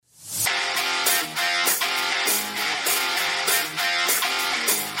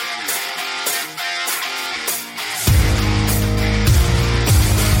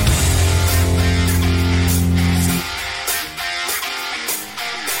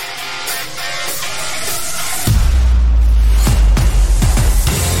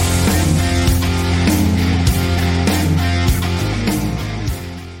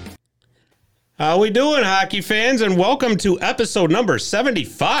How we doing, hockey fans? And welcome to episode number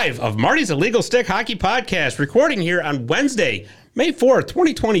 75 of Marty's Illegal Stick Hockey Podcast, recording here on Wednesday, May 4th,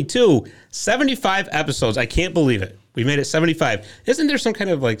 2022. 75 episodes. I can't believe it. We made it 75. Isn't there some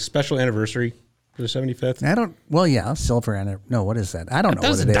kind of like special anniversary for the 75th? Silver no, what is that? I don't know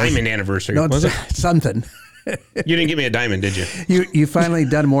what it is. That was a diamond anniversary, no, was it? Something. You didn't give me a diamond, did you? You finally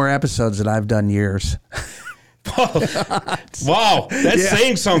done more episodes than I've done years. Wow, that's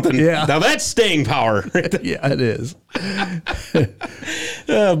saying something. Yeah. Now that's staying power. Yeah, it is.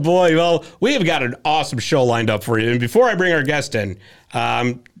 Oh, boy. Well, we have got an awesome show lined up for you. And before I bring our guest in,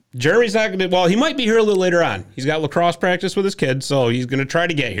 Jeremy's not going to, well, he might be here a little later on. He's got lacrosse practice with his kids, so he's going to try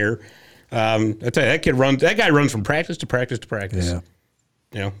to get here. I tell you, that guy runs from practice to practice to practice. Yeah.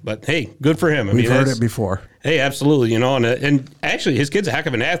 You know, but hey, good for him. We've heard it before. Hey, absolutely. You know, and actually his kid's a heck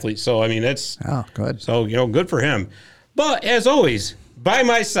of an athlete. So, I mean, that's good. So, you know, good for him. But as always, by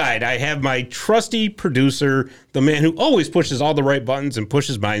my side, I have my trusty producer, the man who always pushes all the right buttons and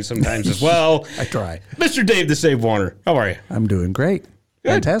pushes mine sometimes as well. I try. Mr. Dave the Save Warner. How are you? I'm doing great.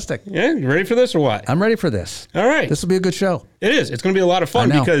 Good. Fantastic. Yeah, you ready for this or what? I'm ready for this. All right. This will be a good show. It is. It's going to be a lot of fun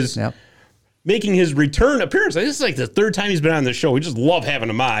because Yep. making his return appearance. This is like the third time he's been on the show. We just love having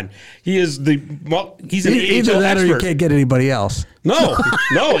him on. He's an Either AHL that expert. or you can't get anybody else. No,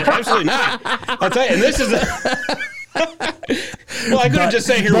 absolutely not. I'll tell you, and this is well, I could have just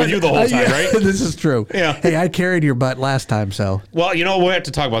sat here with you the whole time, right? This is true. Yeah. Hey, I carried your butt last time, so. Well, you know, we'll have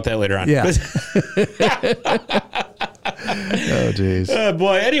to talk about that later on. Yeah. Oh, geez.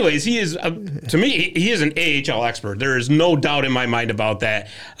 Boy, anyways, he is, to me, he is an AHL expert. There is no doubt in my mind about that.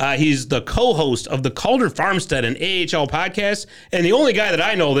 He's the co-host of the Calder Farmstead and AHL podcast, and the only guy that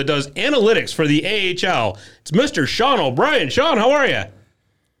I know that does analytics for the AHL. It's Mr. Sean O'Brien. Sean, how are you?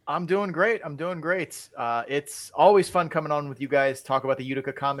 I'm doing great. It's always fun coming on with you guys, talk about the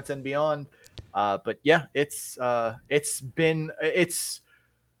Utica Comets and beyond. But yeah, it's been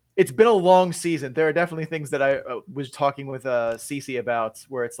a long season. There are definitely things that I was talking with Cece about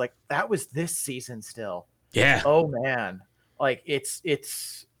where it's like, that was this season still. Yeah. Oh man. Like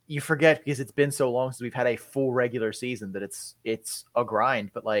it's you forget because it's been so long since we've had a full regular season that it's a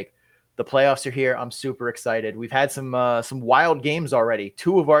grind, but like the playoffs are here. I'm super excited. We've had some wild games already.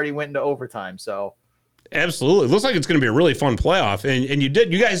 2 have already went into overtime. So absolutely. It looks like it's going to be a really fun playoff. And you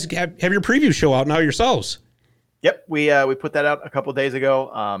guys have your preview show out now yourselves. Yep, we put that out a couple of days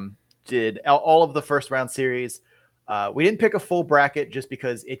ago. Did all of the first round series. We didn't pick a full bracket just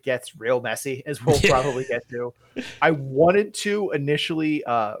because it gets real messy, as we'll probably get to. I wanted to initially,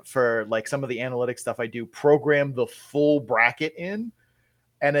 for like some of the analytics stuff I do, program the full bracket in,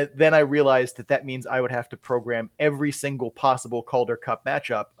 and then I realized that means I would have to program every single possible Calder Cup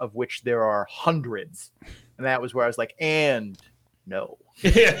matchup, of which there are hundreds, and that was where I was like, and no.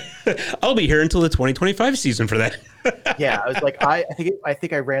 Yeah, I'll be here until the 2025 season for that. Yeah, I was like, I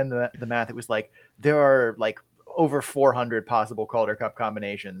think I ran the math. It was like there are like over 400 possible Calder Cup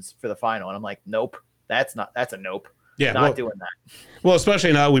combinations for the final, and I'm like, nope, that's a nope. Yeah, not doing that. Well,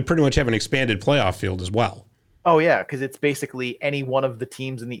 especially now we pretty much have an expanded playoff field as well. Oh yeah, because it's basically any one of the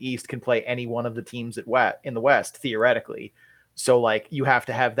teams in the East can play any one of the teams in the West theoretically. So like you have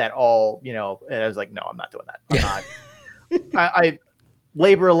to have that all, you know. And I was like, no, I'm not doing that. I'm not. I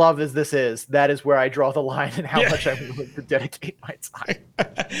labor of love as this is, that is where I draw the line and how much I'm willing to dedicate my time.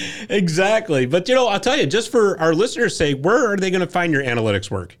 Exactly. But, you know, I'll tell you, just for our listeners' sake, where are they going to find your analytics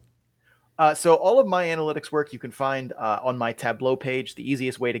work? So all of my analytics work you can find on my Tableau page. The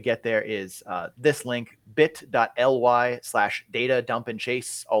easiest way to get there is this link, bit.ly/data dump and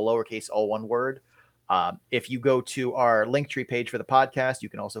chase, all lowercase, all one word. If you go to our Linktree page for the podcast, you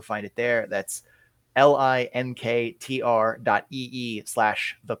can also find it there. That's linktr.ee/the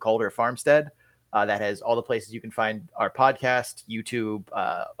Calder Farmstead. That has all the places you can find our podcast, YouTube,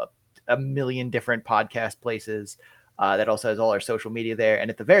 a million different podcast places. That also has all our social media there.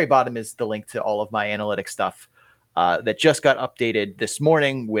 And at the very bottom is the link to all of my analytics stuff that just got updated this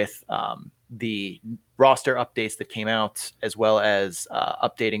morning with the roster updates that came out, as well as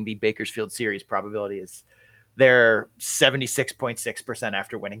updating the Bakersfield series probabilities. They're 76.6%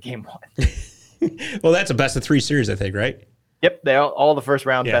 after winning game 1. Well, that's a best of 3 series, I think, right? Yep, they all the first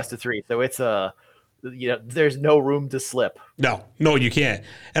round best of 3. So it's there's no room to slip. No, you can't.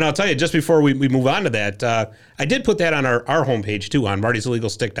 And I'll tell you, just before we move on to that, I did put that on our homepage too, on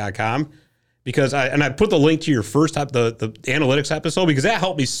martysillegalstick.com, because I put the link to your first the analytics episode, because that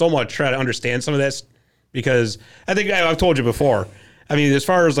helped me so much try to understand some of this, because I think I've told you before. I mean, as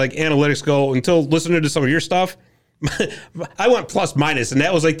far as like analytics go, until listening to some of your stuff, I went plus minus, and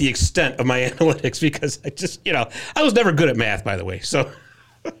that was like the extent of my analytics, because I just, I was never good at math, by the way. So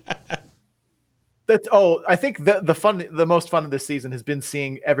I think the most fun of this season has been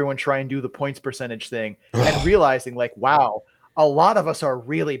seeing everyone try and do the points percentage thing and realizing like, wow, a lot of us are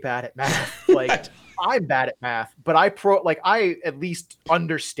really bad at math. Like I'm bad at math, but I at least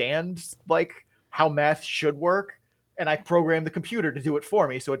understand like how math should work, and I program the computer to do it for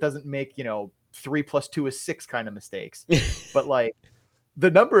me so it doesn't make 3 + 2 is 6 kind of mistakes. But like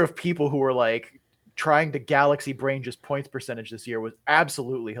the number of people who were like trying to galaxy brain just points percentage this year was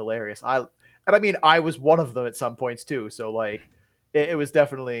absolutely hilarious. I mean, I was one of them at some points too. So like, it was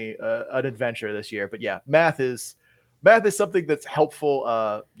definitely an adventure this year. But yeah, math is something that's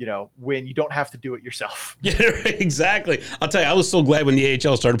helpful. When you don't have to do it yourself. Yeah, exactly. I'll tell you, I was so glad when the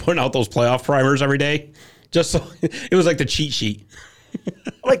AHL started putting out those playoff primers every day. Just so it was like the cheat sheet.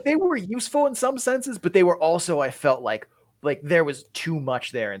 Like they were useful in some senses, but they were also, I felt like there was too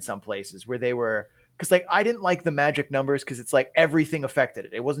much there in some places where they were. Because like I didn't like the magic numbers because it's like everything affected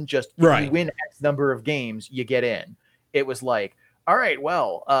it. It wasn't just right. You win X number of games, you get in. It was like, all right,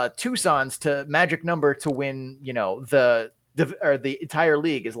 well, Tucson's to magic number to win, the entire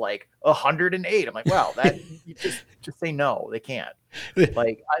league is like 108. I'm like, wow, that you just say no, they can't.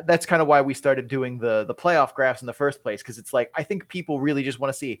 Like that's kind of why we started doing the playoff graphs in the first place, because it's like I think people really just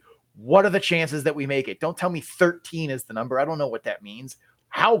want to see what are the chances that we make it. Don't tell me 13 is the number. I don't know what that means.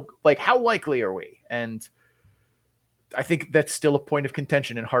 How likely are we? And I think that's still a point of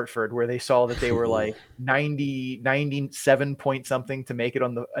contention in Hartford, where they saw that they were like 97 point something to make it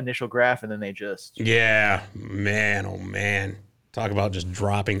on the initial graph. And then they just, yeah, man. Oh man. Talk about just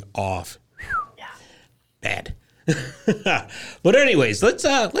dropping off. Yeah. Bad. But anyways, let's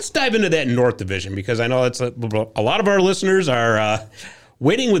dive into that North Division, because I know it's a lot of our listeners are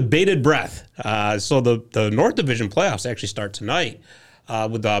waiting with bated breath. So the North Division playoffs actually start tonight.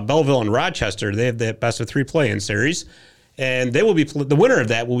 With Belleville and Rochester. They have the best of 3 play-in series, and they will be the winner of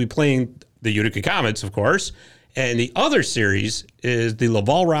that will be playing the Utica Comets, of course. And the other series is the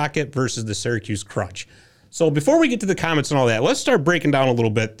Laval Rocket versus the Syracuse Crunch. So before we get to the Comets and all that, let's start breaking down a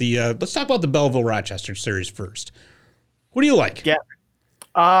little bit. Let's talk about the Belleville Rochester series first. What do you like? Yeah.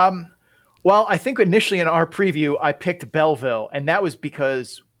 Well, I think initially in our preview, I picked Belleville, and that was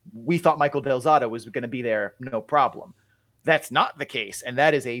because we thought Michael Del Zotto was going to be there, no problem. That's not the case. And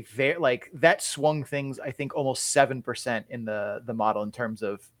that is that swung things, I think, almost 7% in the model in terms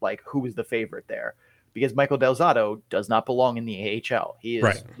of like who was the favorite there, because Michael Del Zotto does not belong in the AHL. He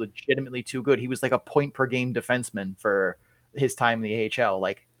is legitimately too good. He was like a point per game defenseman for his time in the AHL.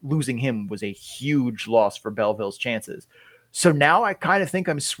 Like losing him was a huge loss for Belleville's chances. So now I kind of think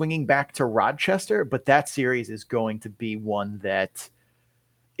I'm swinging back to Rochester, but that series is going to be one that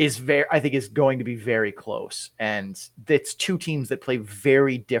is going to be very close. And it's 2 teams that play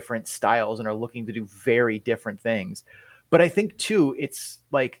very different styles and are looking to do very different things. But I think too, it's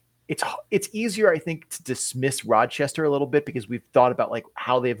like, it's easier, I think, to dismiss Rochester a little bit because we've thought about like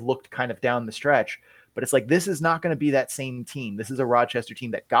how they've looked kind of down the stretch, but it's like, this is not going to be that same team. This is a Rochester team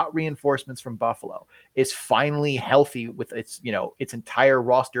that got reinforcements from Buffalo, is finally healthy with its entire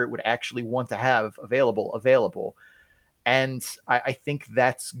roster it would actually want to have available. And I think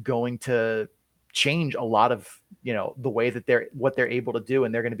that's going to change a lot of, the way that what they're able to do.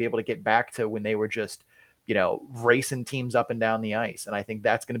 And they're going to be able to get back to when they were just, racing teams up and down the ice. And I think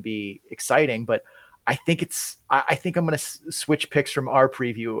that's going to be exciting. But I think I'm going to switch picks from our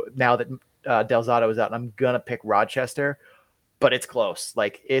preview now that Del Zotto is out. And I'm going to pick Rochester, but it's close.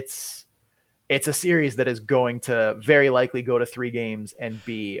 Like it's a series that is going to very likely go to 3 games and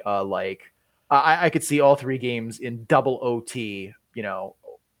be I could see all 3 games in double OT,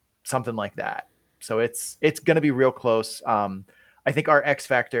 something like that. So it's going to be real close. I think our X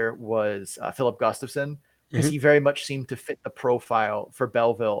factor was Philip Gustafson, because he very much seemed to fit the profile for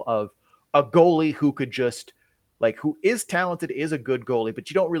Belleville of a goalie who could just who is talented, is a good goalie, but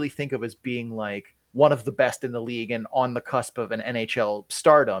you don't really think of as being like one of the best in the league and on the cusp of an NHL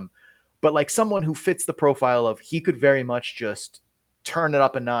stardom, but like someone who fits the profile of he could very much just turn it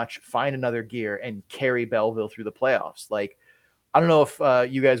up a notch, find another gear, and carry Belleville through the playoffs. Like, I don't know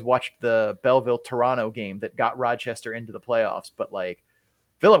if you guys watched the Belleville-Toronto game that got Rochester into the playoffs, but like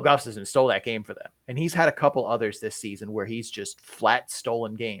Philip Gustafson stole that game for them. And he's had a couple others this season where he's just flat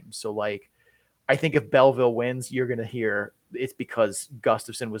stolen games. So like, I think if Belleville wins, you're going to hear it's because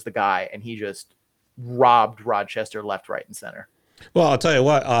Gustafson was the guy and he just robbed Rochester left, right, and center. Well, I'll tell you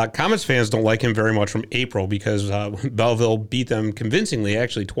what, Comets fans don't like him very much from April because Belleville beat them convincingly,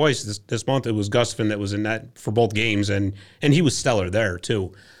 actually twice this month. It was Gustafson that was in that for both games, and he was stellar there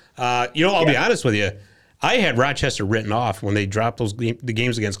too. I'll be honest with you. I had Rochester written off when they dropped the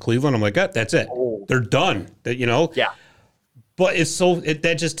games against Cleveland. I'm like, that's it. They're done. Yeah. But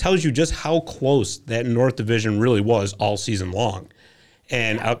that just tells you just how close that North Division really was all season long.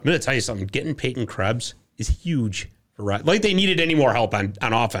 And I'm going to tell you something. Getting Peyton Krebs is huge for like they needed any more help on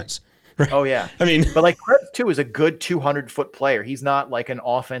offense. Right? Oh yeah, I mean, but like Krebs too is a good 200-foot player. He's not like an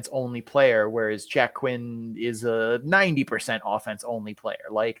offense only player, whereas Jack Quinn is a 90% offense only player.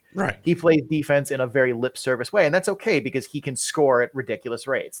 Like right. He plays defense in a very lip service way, and that's okay because he can score at ridiculous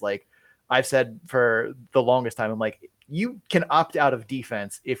rates. Like I've said for the longest time, I'm like, you can opt out of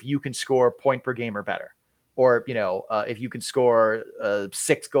defense if you can score point per game or better, or if you can score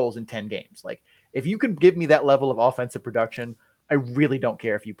 6 goals in 10 games. Like if you can give me that level of offensive production, I really don't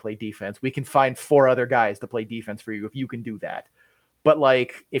care if you play defense. We can find 4 other guys to play defense for you if you can do that. But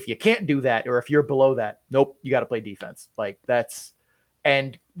like, if you can't do that, or if you're below that, nope, you got to play defense. Like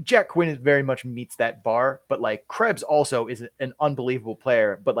and Jack Quinn very much meets that bar. But like Krebs also is an unbelievable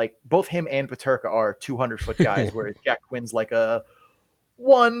player. But like both him and Peterka are 200-foot guys, whereas Jack Quinn's like a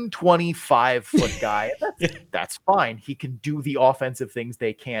 125-foot guy. That's fine. He can do the offensive things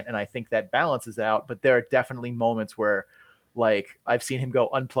they can't, and I think that balances out. But there are definitely moments where, like, I've seen him go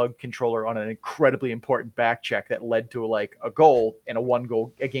unplugged controller on an incredibly important back check that led to like a goal and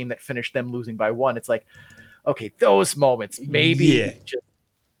a game that finished them losing by 1. It's like, okay, those moments, maybe just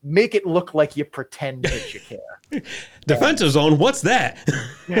make it look like you pretend that you care. Defensive zone, what's that?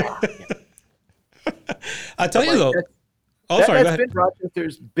 Yeah. I'll tell you though. That's been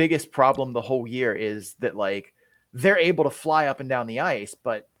Rochester's biggest problem the whole year, is that like they're able to fly up and down the ice,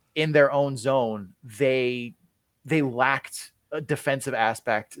 but in their own zone, they lacked a defensive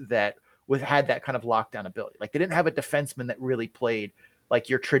aspect that had that kind of lockdown ability. Like they didn't have a defenseman that really played like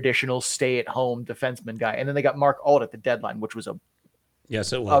your traditional stay-at-home defenseman guy. And then they got Mark Ault at the deadline, which was it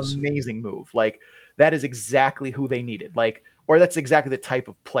was amazing move. Like that is exactly who they needed. Like, or that's exactly the type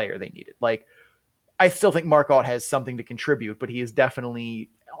of player they needed. Like I still think Mark Ault has something to contribute, but he is definitely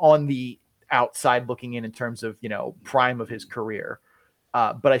on the outside looking in terms of, prime of his career.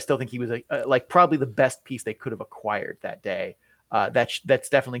 But I still think he was like probably the best piece they could have acquired that day. That's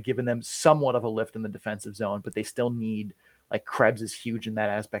definitely given them somewhat of a lift in the defensive zone, but they still need, like, Krebs is huge in that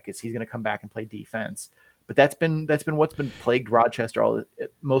aspect, is he's going to come back and play defense. But that's been what's been plagued Rochester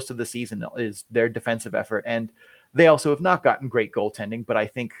most of the season, is their defensive effort. And they also have not gotten great goaltending, but I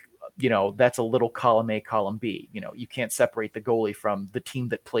think, that's a little column A, column B. You can't separate the goalie from the team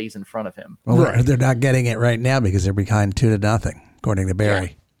that plays in front of him. Well, they're not getting it right now because they're behind 2-0. According to Barry.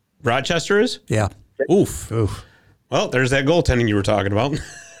 Yeah. Rochester is? Yeah. Oof. Well, there's that goaltending you were talking about.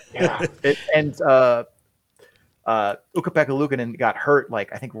 Yeah. Ukko-Pekka Luukkonen got hurt,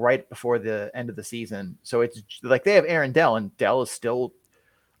 like, I think right before the end of the season. So it's like they have Aaron Dell, and Dell is still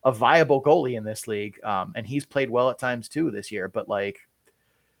a viable goalie in this league. And he's played well at times too this year. But like,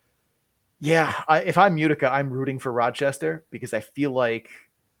 if I'm Utica, I'm rooting for Rochester because I feel like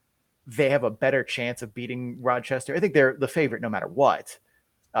they have a better chance of beating Rochester. I think they're the favorite no matter what,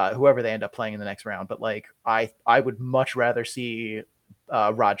 whoever they end up playing in the next round. But like, I would much rather see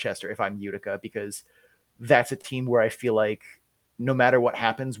Rochester if I'm Utica, because that's a team where I feel like no matter what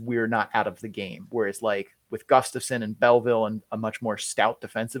happens, we're not out of the game. Whereas like with Gustafson and Belleville and a much more stout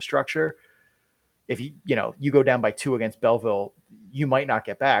defensive structure, if you go down by 2 against Belleville, you might not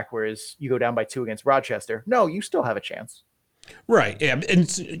get back. Whereas you go down by 2 against Rochester, no, you still have a chance. Right. Yeah.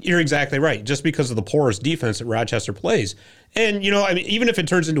 And you're exactly right. Just because of the porous defense that Rochester plays. And, even if it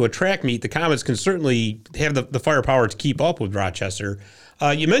turns into a track meet, the Comets can certainly have the firepower to keep up with Rochester.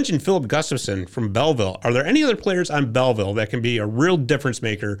 You mentioned Philip Gustafson from Belleville. Are there any other players on Belleville that can be a real difference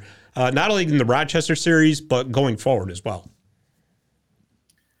maker, not only in the Rochester series, but going forward as well?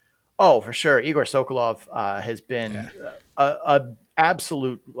 Oh, for sure. Igor Sokolov has been a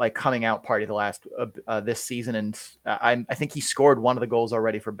absolute like coming out party the last this season, and I think he scored one of the goals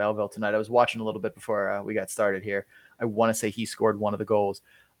already for Belleville tonight. I was watching a little bit before we got started here. I want to say he scored one of the goals.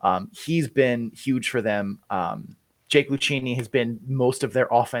 He's been huge for them. Jake Lucchini has been most of their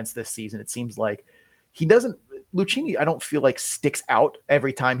offense this season. It seems like Lucchini, I don't feel like sticks out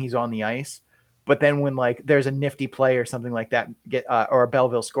every time he's on the ice. But then when like there's a nifty play or something like that, or a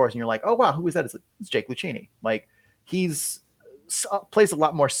Belleville scores, and you're like, oh wow, who is that? It's Jake Lucchini. Like plays a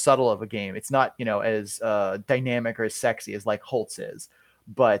lot more subtle of a game. It's not as dynamic or as sexy as like Holtz is,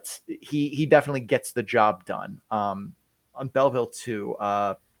 but he definitely gets the job done. On Belleville too,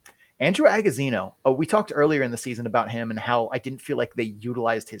 Andrew Agazzino. We talked earlier in the season about him and how I didn't feel like they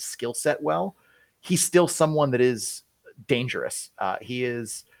utilized his skill set well. He's still someone that is dangerous. He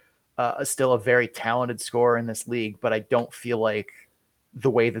is still a very talented scorer in this league, but I don't feel like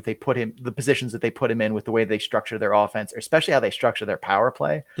the way that they put him, the positions that they put him in with the way they structure their offense, or especially how they structure their power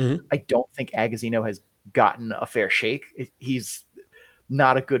play, I don't think Agazzino has gotten a fair shake. He's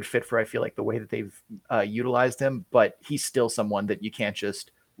not a good fit for, I feel like, the way that they've utilized him, but he's still someone that you can't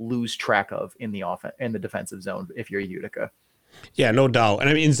just lose track of in the defensive zone if you're Utica. Yeah, no doubt. And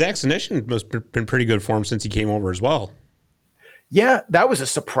I mean, Zach Senyshyn has been pretty good for him since he came over as well. Yeah, that was a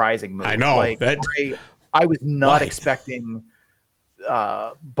surprising move. I know. Like, I was not expecting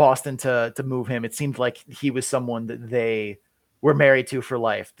Boston to move him. It seemed like he was someone that they were married to for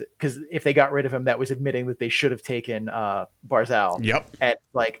life, because if they got rid of him, that was admitting that they should have taken Barzal. Yep. And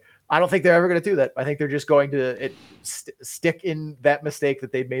like, I don't think they're ever going to do that. I think they're just going to stick in that mistake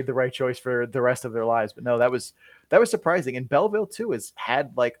that they made the right choice for the rest of their lives. But no, that was surprising. And Belleville too has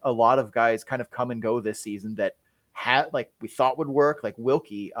had like a lot of guys kind of come and go this season that had like we thought would work. Like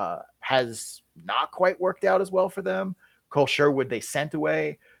Wilkie has not quite worked out as well for them. Cole Sherwood they sent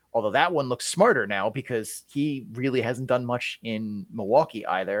away, although that one looks smarter now because he really hasn't done much in Milwaukee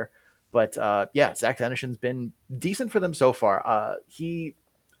either. But yeah, Zach Senyshyn's been decent for them so far.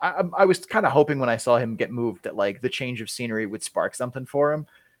 I was kind of hoping when I saw him get moved that like the change of scenery would spark something for him,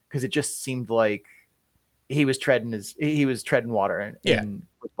 because it just seemed like he was treading water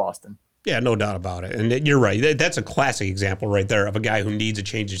with Boston. Yeah, no doubt about it. And you're right. That's a classic example right there of a guy who needs a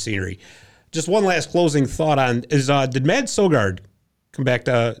change of scenery. Just one last closing thought on is did Matt Sogard come back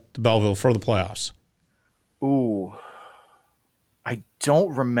to Belleville for the playoffs? Ooh, I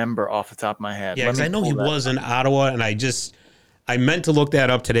don't remember off the top of my head. Yeah, because I know he was in Ottawa, and I meant to look that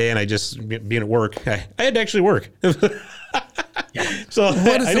up today, and I just, being at work, I had to actually work. So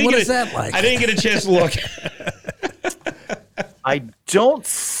what is that like? I didn't get a chance to look. I don't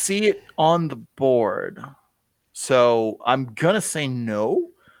see it on the board, so I'm going to say no.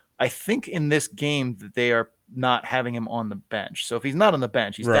 I think in this game that they are not having him on the bench. So if he's not on the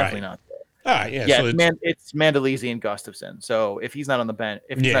bench, he's definitely not there. Yeah. So it's Mandolese and Gustafson. So if he's not on the bench,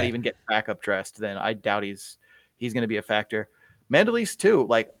 if he's not even getting backup dressed, then I doubt he's going to be a factor. Mandolese too,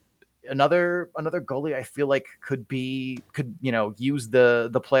 like another goalie I feel like could use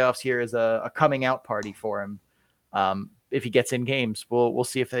the playoffs here as a coming out party for him. If he gets in games, we'll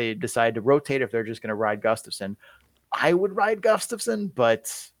see if they decide to rotate, if they're just going to ride Gustafson. I would ride Gustafson,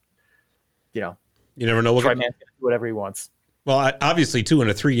 but you never know. Try man do whatever he wants. Well, obviously too, in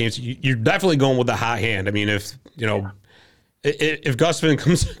a 3 games, you're definitely going with the hot hand. I mean, if Gustafson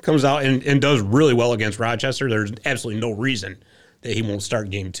comes out and does really well against Rochester, there's absolutely no reason that he won't start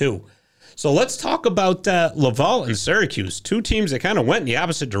game 2. So let's talk about Laval and Syracuse, two teams that kind of went in the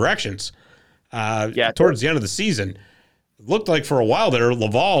opposite directions towards the end of the season. It looked like for a while there,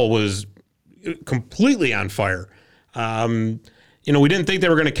 Laval was completely on fire. We didn't think they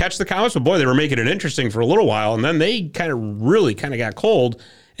were going to catch the Comets, but boy, they were making it interesting for a little while. And then they really got cold.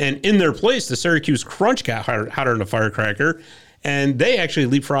 And in their place, the Syracuse Crunch got hotter than a firecracker. And they actually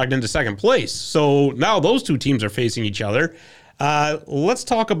leapfrogged into second place. So now those two teams are facing each other. Let's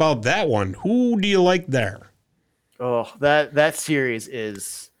talk about that one. Who do you like there? Oh, that series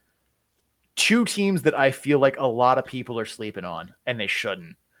is two teams that I feel like a lot of people are sleeping on, and they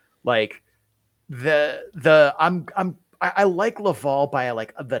shouldn't. Like I like Laval by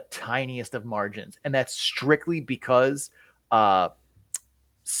like the tiniest of margins, and that's strictly because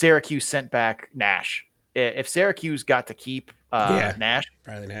Syracuse sent back Nash. If Syracuse got to keep Nash,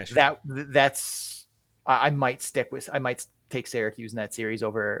 Riley Nash, that's I might take Syracuse in that series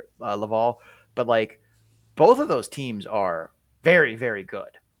over Laval, but like both of those teams are very, very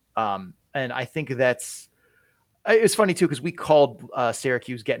good. And I think it's funny too, because we called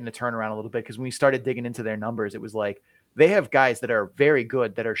Syracuse getting a turnaround a little bit, because when we started digging into their numbers, it was like they have guys that are very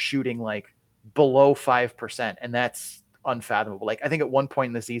good that are shooting like below 5%, and that's unfathomable. Like I think at one point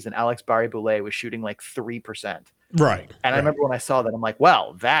in the season, Alex Barré-Boulet was shooting like 3%. Right. And I remember when I saw that, I'm like,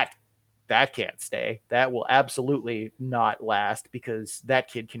 well, that can't stay. That will absolutely not last, because that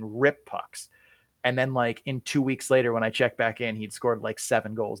kid can rip pucks. And then like in 2 weeks later, when I checked back in, he'd scored like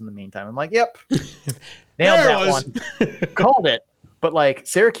 7 goals in the meantime. I'm like, yep, nailed that one. Called it. But like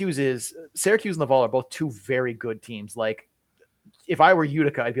Syracuse and Laval are both two very good teams. Like if I were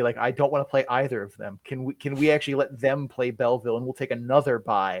Utica, I'd be like, I don't want to play either of them. Can we actually let them play Belleville, and we'll take another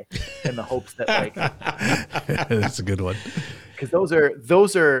bye in the hopes that like that's a good one. Because those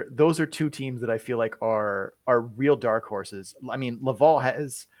are two teams that I feel like are real dark horses. I mean, Laval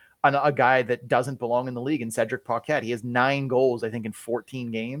has a guy that doesn't belong in the league in Cedric Paquette. He has 9 goals, I think, in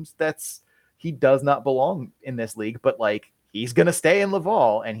 14 games. He does not belong in this league, but like he's going to stay in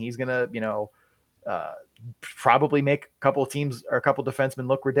Laval, and he's going to, probably make a couple of teams or a couple of defensemen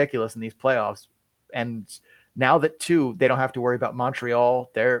look ridiculous in these playoffs. And now that they don't have to worry about Montreal.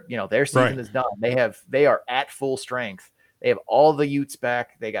 Their season is done. They are at full strength. They have all the Utes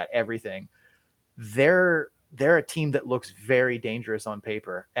back. They got everything. they're a team that looks very dangerous on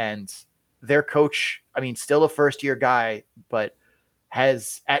paper, and their coach, I mean, still a first-year guy, but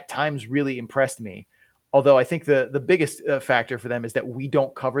has at times really impressed me. Although I think the biggest factor for them is that we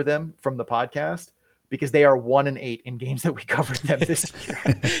don't cover them from the podcast, because they are 1-8 in games that we covered them this year.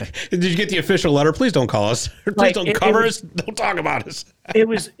 Did you get the official letter? Please don't call us. Please don't cover us. Don't talk about us. It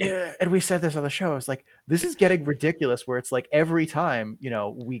was, and we said this on the show. It's like, this is getting ridiculous, where it's like every time,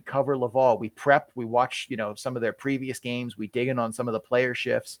 we cover Laval, we prep, we watch, some of their previous games, we dig in on some of the player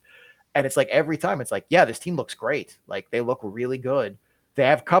shifts. And it's like every time it's like, yeah, this team looks great. Like, they look really good. They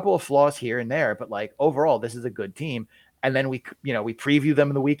have a couple of flaws here and there, but like overall, this is a good team. And then we preview them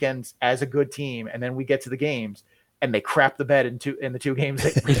in the weekends as a good team, and then we get to the games and they crap the bed in the two games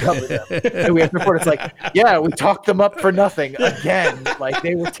that we covered them. And we have to report, it's like, yeah, we talked them up for nothing again. Like,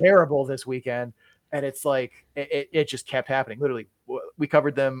 they were terrible this weekend. And it's like, it just kept happening. Literally, we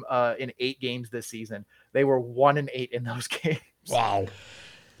covered them in 8 games this season. They were 1-8 in those games. Wow.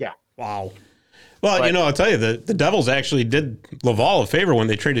 Yeah. Wow. Well, I'll tell you, the Devils actually did Laval a favor when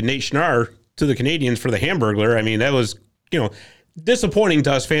they traded Nate Schnarr to the Canadiens for the Hamburglar. I mean, that was, disappointing to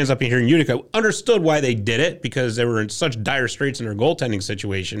us fans up here in Utica. Understood why they did it, because they were in such dire straits in their goaltending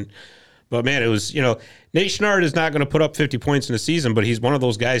situation. But man, it was, Nate Schnarr is not going to put up 50 points in a season, but he's one of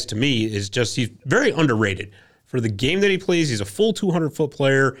those guys, to me, he's very underrated for the game that he plays. He's a full 200-foot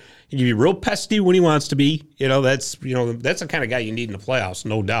player. He can be real pesky when he wants to be. That's the kind of guy you need in the playoffs,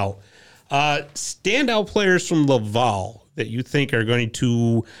 no doubt. Standout players from Laval that you think are going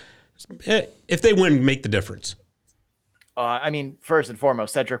to, if they win, make the difference. I mean, first and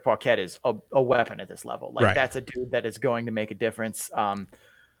foremost, Cedric Paquette is a weapon at this level. Like, right. That's a dude that is going to make a difference.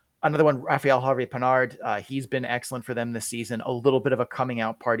 Another one, Raphael Harvey-Pinard. He's been excellent for them this season. A little bit of a coming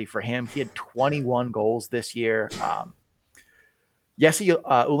out party for him. He had 21 goals this year. Jesse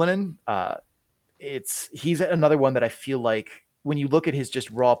Ylönen, he's another one that I feel like when you look at his just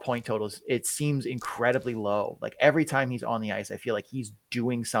raw point totals, it seems incredibly low. Like, every time he's on the ice, I feel like he's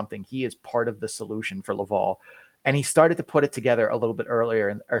doing something. He is part of the solution for Laval. And he started to put it together a little bit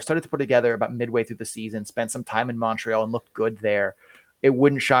earlier, or started to put it together about midway through the season, spent some time in Montreal and looked good there. It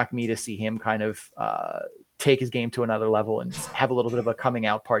wouldn't shock me to see him kind of take his game to another level and have a little bit of a coming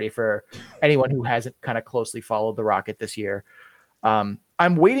out party for anyone who hasn't kind of closely followed the Rocket this year. I'm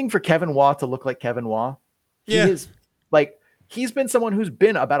waiting for Kevin Waugh to look like Kevin Waugh. He's been someone who's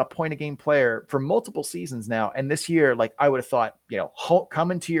been about a point a game player for multiple seasons now. And this year, like, I would have thought,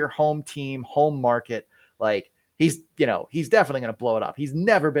 coming to your home team, home market, like, he's definitely going to blow it up. He's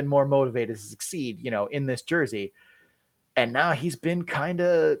never been more motivated to succeed, in this jersey. And now he's been kind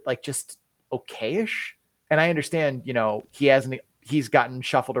of like just okayish. And I understand, he's gotten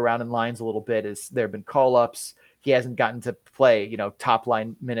shuffled around in lines a little bit as there have been call ups. He hasn't gotten to play, top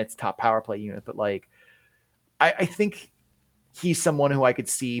line minutes, top power play unit. But like, I think he's someone who I could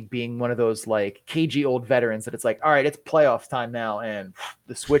see being one of those like cagey old veterans that it's like, all right, it's playoff time now. And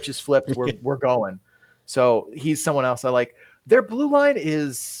the switch is flipped. We're going. So he's someone else I like. Their blue line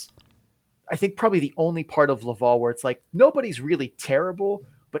is, I think, probably the only part of Laval where it's like nobody's really terrible,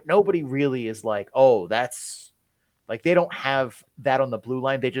 but nobody really is like, oh, that's like, they don't have that on the blue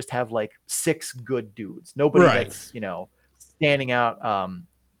line. They just have like 6 good dudes. Nobody that's, standing out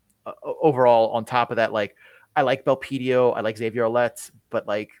overall on top of that. Like, I like Belpedio, I like Xavier Ouellette, but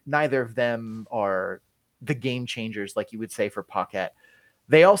like neither of them are the game changers like you would say for Paquette.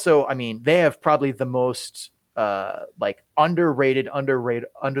 They also, I mean, they have probably the most like underrated,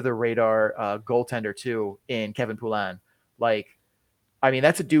 under the radar goaltender too in Kevin Poulin. Like, I mean,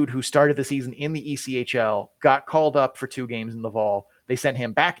 that's a dude who started the season in the ECHL, got called up for 2 games in Laval. They sent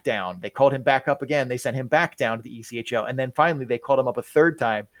him back down. They called him back up again. They sent him back down to the ECHL. And then finally they called him up a 3rd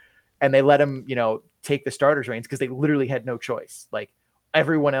time and they let him, take the starter's reins because they literally had no choice. Like,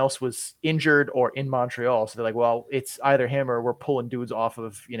 everyone else was injured or in Montreal. So they're like, well, it's either him or we're pulling dudes off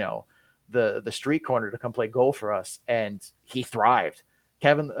of, the street corner to come play goal for us. And he thrived.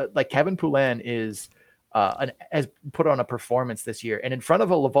 Kevin Poulin is has put on a performance this year and in front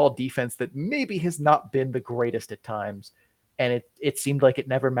of a Laval defense that maybe has not been the greatest at times. And it seemed like it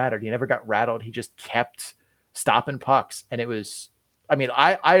never mattered. He never got rattled. He just kept stopping pucks. And it was, I mean,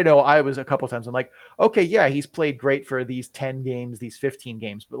 I know I was a couple times, I'm like, okay, yeah, he's played great for these 10 games, these 15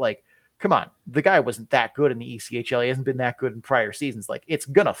 games, but like, come on, the guy wasn't that good in the ECHL. He hasn't been that good in prior seasons. Like, it's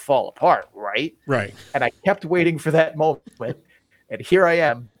going to fall apart, right? Right. And I kept waiting for that moment. And here I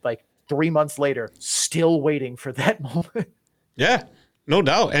am, like 3 months later, still waiting for that moment. Yeah, no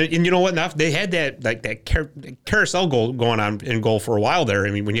doubt. And you know what? Now they had that carousel goal going on in goal for a while there.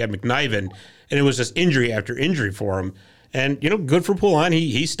 I mean, when you had McNiven, and it was just injury after injury for him. And, good for Poulin.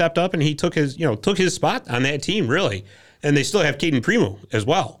 He stepped up and he took his spot on that team, really. And they still have Caden Primo as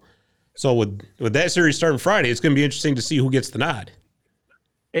well. So with that series starting Friday, it's going to be interesting to see who gets the nod.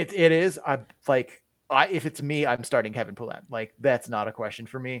 It is. If it's me, I'm starting Kevin Poulin. Like, that's not a question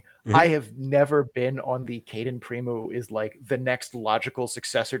for me. Mm-hmm. I have never been on the Caden Primo is like the next logical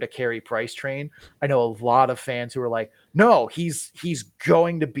successor to Carey Price train. I know a lot of fans who are like, no, he's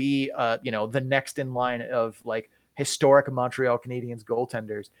going to be, the next in line of like historic Montreal Canadiens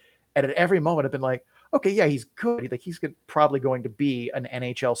goaltenders. And at every moment I've been like, okay, yeah, he's good. Like, he's probably going to be an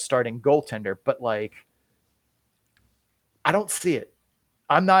NHL starting goaltender, but like, I don't see it.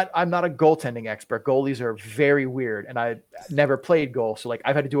 I'm not a goaltending expert. Goalies are very weird, and I never played goal. So like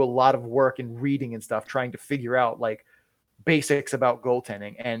I've had to do a lot of work and reading and stuff, trying to figure out like basics about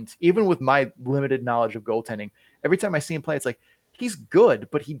goaltending. And even with my limited knowledge of goaltending, every time I see him play, it's like, he's good,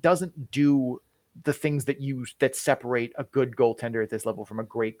 but he doesn't do the things that separate a good goaltender at this level from a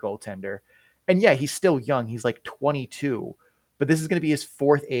great goaltender. And yeah, he's still young. He's like 22. But this is going to be his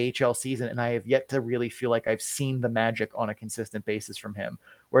fourth AHL season, and I have yet to really feel like I've seen the magic on a consistent basis from him.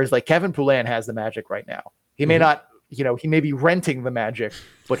 Whereas like Kevin Poulin has the magic right now. He may not, he may be renting the magic,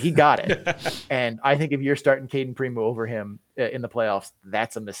 but he got it. And I think if you're starting Caden Primo over him in the playoffs,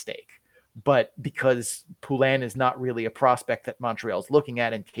 that's a mistake. But because Poulin is not really a prospect that Montreal's looking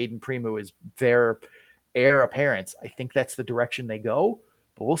at, and Caden Primo is their heir apparent, I think that's the direction they go.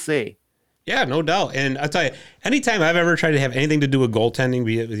 But we'll see. Yeah, no doubt. And I'll tell you, anytime I've ever tried to have anything to do with goaltending,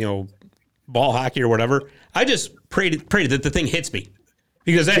 be it, ball hockey or whatever, I just pray that the thing hits me.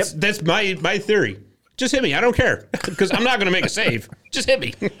 Because that's my theory. Just hit me. I don't care. Because I'm not going to make a save. Just hit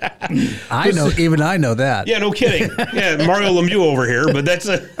me. I know that. Yeah, no kidding. Yeah, Mario Lemieux over here, but that's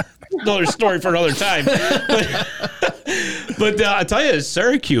another story for another time. But I'll tell you,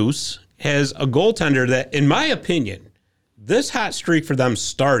 Syracuse has a goaltender that, in my opinion, this hot streak for them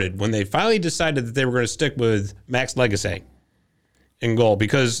started when they finally decided that they were going to stick with Max Lagacé in goal,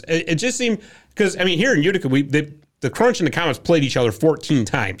 because it just seemed, because I mean, here in Utica, the Crunch and the Comets played each other 14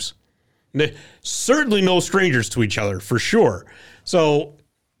 times. They're certainly no strangers to each other, for sure. So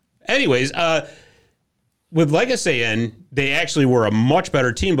anyways, with Lagacé in, they actually were a much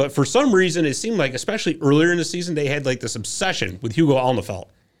better team, but for some reason it seemed like, especially earlier in the season, they had like this obsession with Hugo Alnefelt,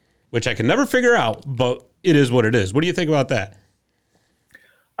 which I can never figure out, but it is what it is. What do you think about that?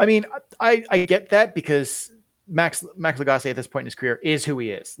 I mean, I get that, because Max Lagacé at this point in his career is who he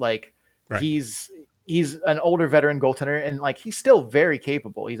is. Like, right. He's an older veteran goaltender, and like, he's still very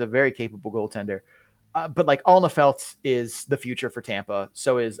capable. He's a very capable goaltender. But like, Alnefelt is the future for Tampa.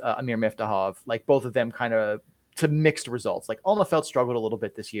 So is Amir Miftahov. Like, both of them kind of to mixed results. Like, Alnefelt struggled a little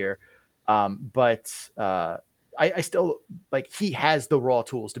bit this year, but I still like, he has the raw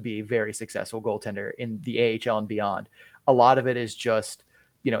tools to be a very successful goaltender in the AHL and beyond. A lot of it is just,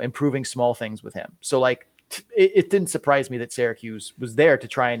 improving small things with him. So like, it didn't surprise me that Syracuse was there to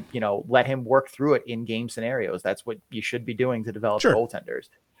try and, let him work through it in game scenarios. That's what you should be doing to develop goaltenders.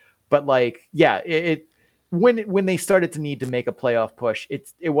 But like, yeah, when they started to need to make a playoff push,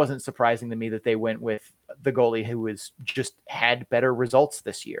 it wasn't surprising to me that they went with the goalie who was just had better results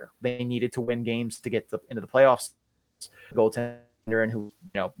this year. They needed to win games to get into the playoffs. Goaltender, and who,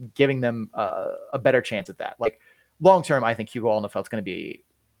 giving them a better chance at that. Like, long term, I think Hugo Alnefelt's going to be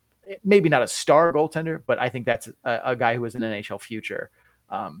maybe not a star goaltender, but I think that's a guy who is an NHL future,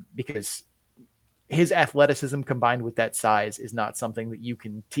 because his athleticism combined with that size is not something that you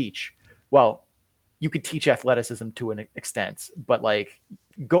can teach. Well, you could teach athleticism to an extent, but like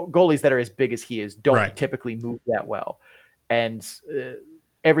goalies that are as big as he is don't typically move that well. And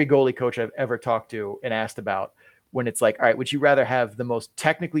every goalie coach I've ever talked to and asked about, when it's like, all right, would you rather have the most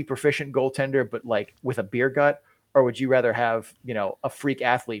technically proficient goaltender, but like with a beer gut, or would you rather have, a freak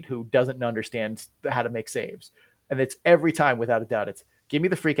athlete who doesn't understand how to make saves? And it's every time, without a doubt, it's give me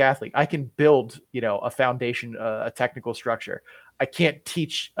the freak athlete. I can build, a foundation, a technical structure. I can't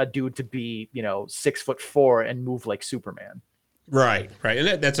teach a dude to be, 6'4" and move like Superman. Right.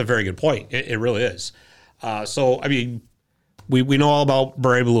 And that's a very good point. It really is. So, I mean, we know all about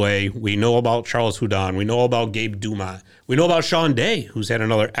Beret-Blouet. We know about Charles Hudon. We know about Gabe Dumont. We know about Sean Day, who's had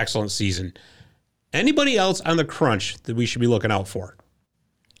another excellent season. Anybody else on the Crunch that we should be looking out for?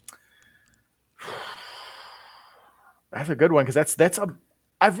 That's a good one, because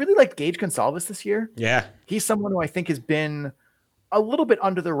I've really liked Gage Gonsalves this year. Yeah. He's someone who I think has been a little bit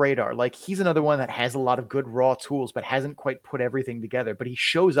under the radar. Like, he's another one that has a lot of good raw tools, but hasn't quite put everything together. But he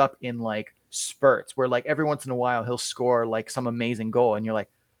shows up in like spurts where like every once in a while he'll score like some amazing goal. And you're like,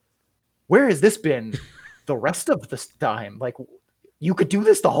 where has this been the rest of this time? Like, you could do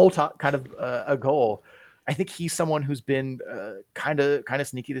this the whole time, kind of a goal. I think he's someone who's been kind of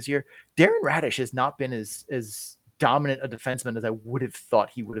sneaky this year. Darren Radish has not been as dominant a defenseman as I would have thought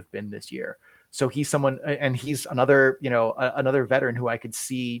he would have been this year. So he's someone, and he's another, another veteran who I could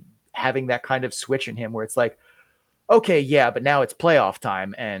see having that kind of switch in him where it's like, okay, yeah, but now it's playoff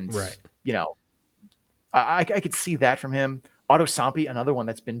time. And, I could see that from him. Otto Sampi, another one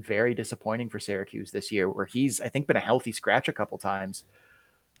that's been very disappointing for Syracuse this year, where he's, I think, been a healthy scratch a couple times.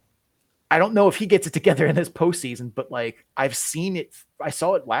 I don't know if he gets it together in this postseason, but like I've seen it. I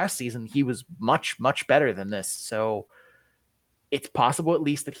saw it last season. He was much, much better than this. So it's possible at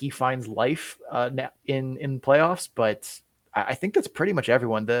least that he finds life in playoffs, but I think that's pretty much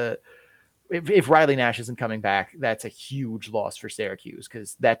everyone. If Riley Nash isn't coming back, that's a huge loss for Syracuse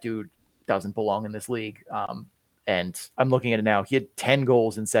because that dude doesn't belong in this league. And I'm looking at it now. He had 10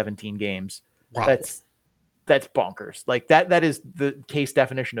 goals in 17 games. Wow. That's bonkers. Like that is the case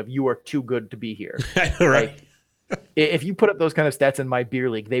definition of you are too good to be here. Right. Like, if you put up those kind of stats in my beer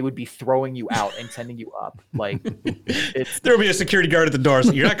league, they would be throwing you out and sending you up. Like there'll be a security guard at the door.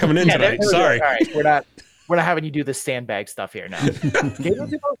 So you're not coming in tonight. Sorry. All right. We're not having you do the sandbag stuff here now. Gabriel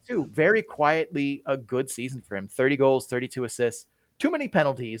Deveau too, very quietly a good season for him. 30 goals, 32 assists, too many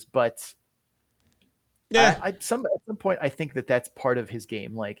penalties, but yeah, at some point, I think that's part of his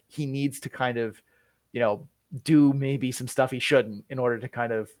game. Like he needs to kind of, do maybe some stuff he shouldn't in order to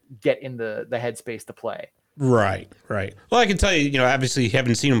kind of get in the headspace to play. Right. Well, I can tell you, obviously you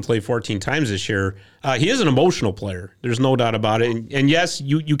haven't seen him play 14 times this year. He is an emotional player. There's no doubt about it. And yes,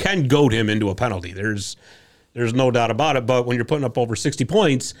 you can goad him into a penalty. There's no doubt about it. But when you're putting up over 60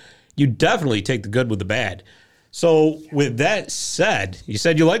 points, you definitely take the good with the bad. So with that said, you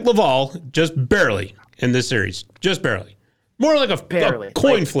said you like Laval just barely in this series, just barely. More like a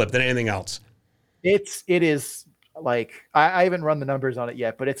coin flip than anything else. It is like I haven't run the numbers on it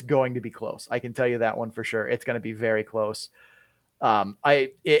yet, but it's going to be close. I can tell you that one for sure. It's going to be very close.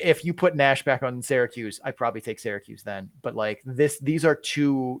 If you put Nash back on Syracuse, I'd probably take Syracuse then. But like these are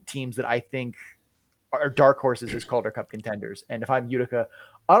two teams that I think are dark horses as Calder Cup contenders. And if I'm Utica,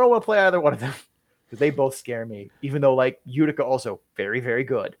 I don't want to play either one of them because they both scare me. Even though like Utica also very, very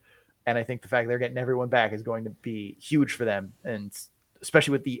good. And I think the fact they're getting everyone back is going to be huge for them. And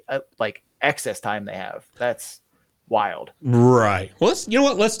especially with the excess time they have. That's wild. Right. Well,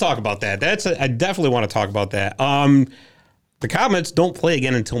 let's talk about that. I definitely want to talk about that. The Comets don't play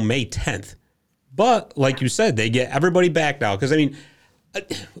again until May 10th. But like you said, they get everybody back now. Because, I mean,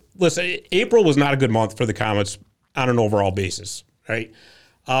 listen, April was not a good month for the Comets on an overall basis, right?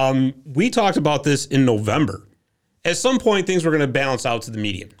 We talked about this in November. At some point, things were going to balance out to the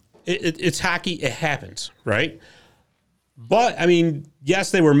median. It's hockey. It happens, right? But, I mean, yes,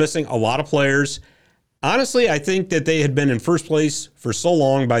 they were missing a lot of players. Honestly, I think that they had been in first place for so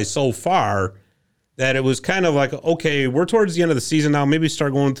long by so far that it was kind of like, okay, we're towards the end of the season now. Maybe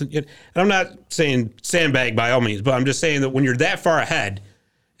start going to – and I'm not saying sandbag by all means, but I'm just saying that when you're that far ahead,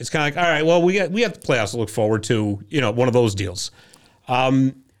 it's kind of like, all right, well, we have the playoffs to look forward to, one of those deals.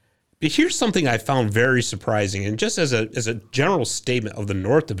 But here's something I found very surprising, and just as a general statement of the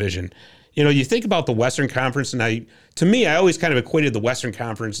North Division – you think about the Western Conference, and to me, I always kind of equated the Western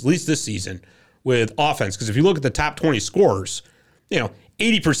Conference, at least this season, with offense. Because if you look at the top 20 scorers,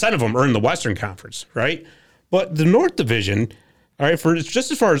 80% of them are in the Western Conference, right? But the North Division, all right, for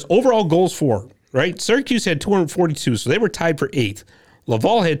just as far as overall goals for, right? Syracuse had 242, so they were tied for 8th.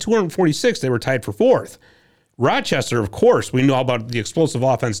 Laval had 246, they were tied for 4th. Rochester, of course, we know about the explosive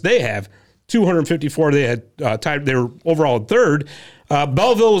offense they have. 254, they had tied. They were overall at 3rd.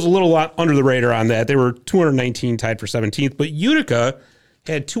 Belleville was a little under the radar on that. They were 219, tied for 17th. But Utica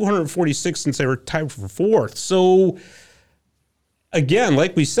had 246 since they were tied for 4th. So, again,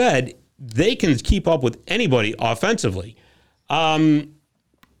 like we said, they can keep up with anybody offensively. I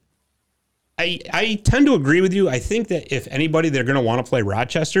tend to agree with you. I think that if anybody, they're going to want to play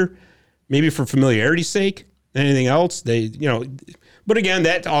Rochester, maybe for familiarity's sake, than anything else. But again,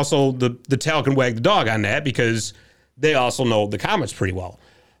 that also the tail can wag the dog on that because they also know the Comets pretty well.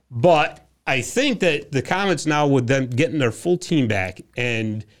 But I think that the Comets now, with them getting their full team back,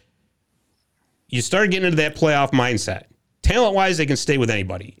 and you start getting into that playoff mindset. Talent-wise, they can stay with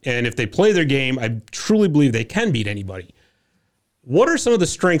anybody. And if they play their game, I truly believe they can beat anybody. What are some of the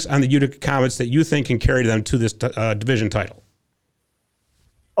strengths on the Utica Comets that you think can carry them to this division title?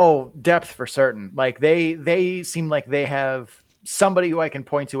 Oh, depth for certain. Like they seem like they have somebody who I can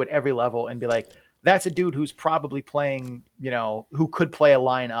point to at every level and be like, that's a dude who's probably playing, who could play a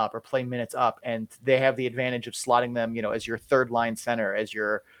line up or play minutes up. And they have the advantage of slotting them, as your third line center, as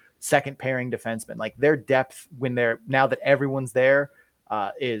your second pairing defenseman. Like their depth now that everyone's there,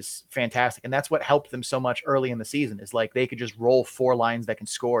 is fantastic. And that's what helped them so much early in the season, is like they could just roll 4 lines that can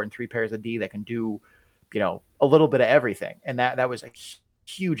score and 3 pairs of D that can do, a little bit of everything. And that was a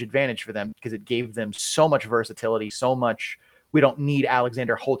huge advantage for them, because it gave them so much versatility, so much. We don't need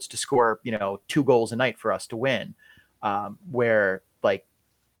Alexander Holtz to score, 2 goals a night for us to win. Where like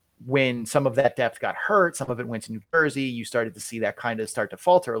when some of that depth got hurt, some of it went to New Jersey, you started to see that kind of start to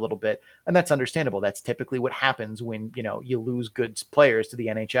falter a little bit. And that's understandable. That's typically what happens when, you lose good players to the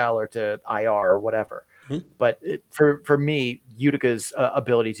NHL or to IR or whatever. Mm-hmm. But for me, Utica's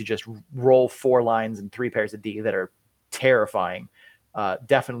ability to just roll 4 lines and 3 pairs of D that are terrifying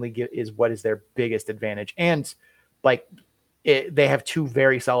definitely is what is their biggest advantage. And like, they have 2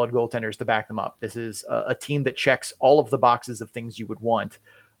 very solid goaltenders to back them up. This is a team that checks all of the boxes of things you would want.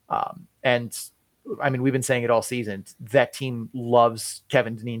 And I mean, we've been saying it all season. That team loves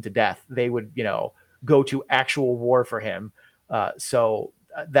Kevin Dineen to death. They would, go to actual war for him. So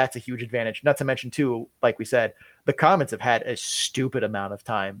that's a huge advantage. Not to mention too, like we said, the Comets have had a stupid amount of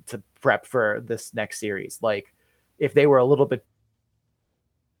time to prep for this next series. Like if they were a little bit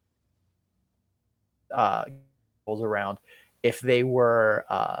around, if they were,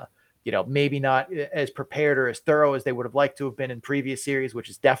 maybe not as prepared or as thorough as they would have liked to have been in previous series, which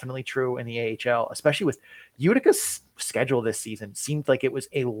is definitely true in the AHL, especially with Utica's schedule this season. Seemed like it was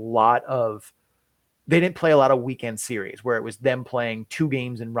a lot of, they didn't play a lot of weekend series where it was them playing 2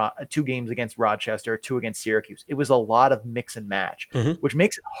 games against Rochester, 2 against Syracuse. It was a lot of mix and match, which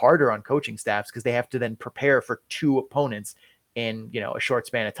makes it harder on coaching staffs because they have to then prepare for 2 opponents in, a short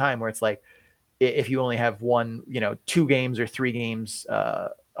span of time, where it's like, if you only have 2 games or 3 games,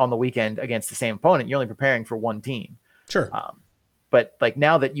 on the weekend against the same opponent, you're only preparing for 1 team. Sure. But like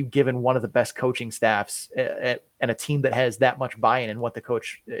now that you've given one of the best coaching staffs and a team that has that much buy-in in what the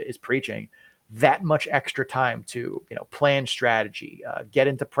coach is preaching, that much extra time to, plan strategy, get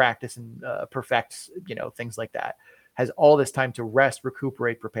into practice and perfect, things like that, has all this time to rest,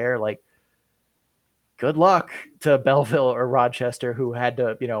 recuperate, prepare. Like, good luck to Belleville or Rochester, who had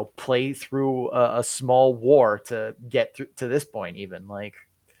to, play through a small war to get to this point. Even like,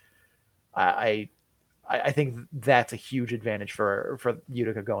 I think that's a huge advantage for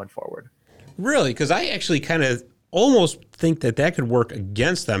Utica going forward. Really? Because I actually kind of almost think that could work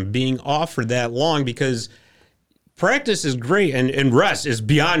against them being off for that long, because practice is great and rest is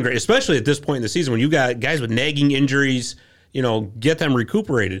beyond great, especially at this point in the season when you got guys with nagging injuries, get them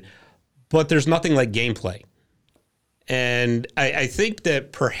recuperated. But there's nothing like gameplay. And I think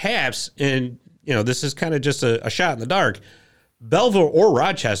that perhaps, and this is kind of just a shot in the dark, Belleville or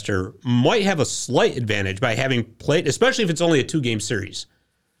Rochester might have a slight advantage by having played, especially if it's only a 2-game series.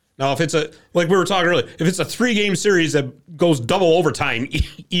 Now, if it's like we were talking earlier, if it's a 3-game series that goes double overtime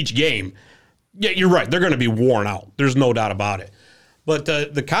each game, yeah, you're right. They're going to be worn out. There's no doubt about it. But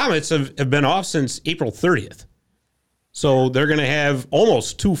the Comets have been off since April 30th. So they're going to have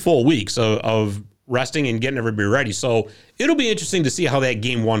almost 2 full weeks of resting and getting everybody ready. So it'll be interesting to see how that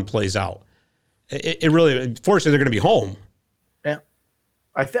game 1 plays out. It really, fortunately, they're going to be home. Yeah,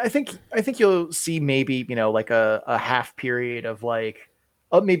 I think you'll see maybe like a half period of like,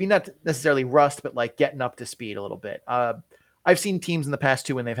 maybe not necessarily rust, but like getting up to speed a little bit. I've seen teams in the past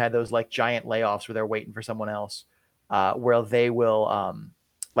too when they've had those like giant layoffs where they're waiting for someone else, where they will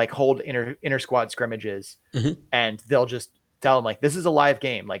like hold inter squad scrimmages, and they'll just tell them like, this is a live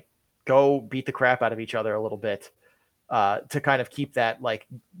game, like go beat the crap out of each other a little bit, to kind of keep that like,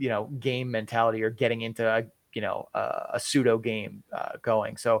 game mentality or getting into a pseudo game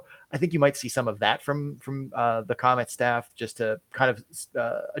going. So I think you might see some of that from the Comet staff, just to kind of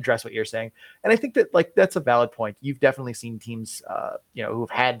address what you're saying. And I think that like, that's a valid point. You've definitely seen teams, who've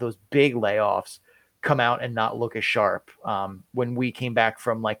had those big layoffs come out and not look as sharp. When we came back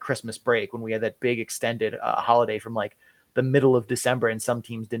from like Christmas break, when we had that big extended holiday from like the middle of December, and some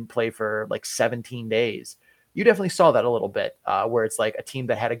teams didn't play for like 17 days. You definitely saw that a little bit, where it's like a team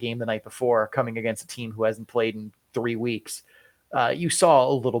that had a game the night before coming against a team who hasn't played in 3 weeks. You saw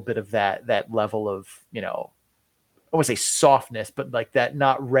a little bit of that level of, I wouldn't say softness, but like that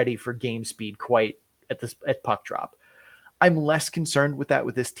not ready for game speed quite at puck drop. I'm less concerned with that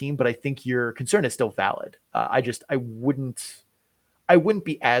with this team, but I think your concern is still valid. I wouldn't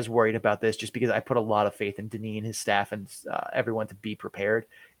be as worried about this, just because I put a lot of faith in Dineen and his staff and everyone to be prepared.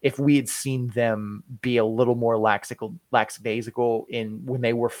 If we had seen them be a little more lackadaisical in when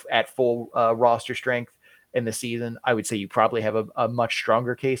they were at full roster strength in the season, I would say you probably have a much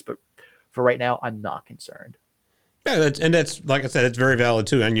stronger case. But for right now, I'm not concerned. Yeah, that's like I said, it's very valid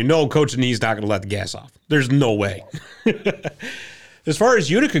too. And Coach Dineen's not going to let the gas off. There's no way. As far as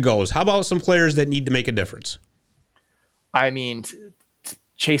Utica goes, how about some players that need to make a difference? I mean,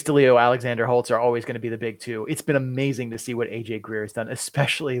 Chase DeLeo, Alexander Holtz are always going to be the big two. It's been amazing to see what AJ Greer has done,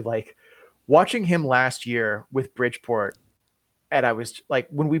 especially like watching him last year with Bridgeport. And I was like,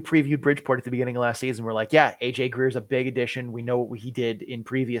 when we previewed Bridgeport at the beginning of last season, we're like, yeah, AJ Greer's a big addition. We know what he did in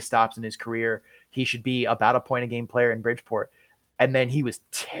previous stops in his career. He should be about a point a game player in Bridgeport. And then he was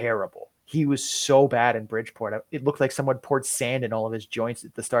terrible. He was so bad in Bridgeport. It looked like someone poured sand in all of his joints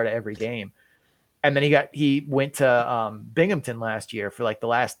at the start of every game. And then he went to Binghamton last year for like the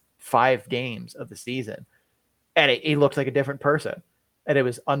last 5 games of the season. And he looked like a different person. And it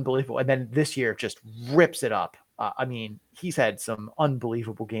was unbelievable. And then this year just rips it up. I mean, he's had some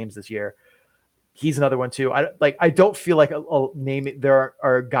unbelievable games this year. He's another one too. I don't feel like I'll name it. There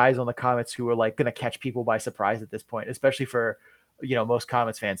are guys on the Comets who are like going to catch people by surprise at this point, especially for, most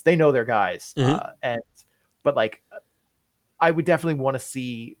Comets fans. They know their guys. But like, I would definitely want to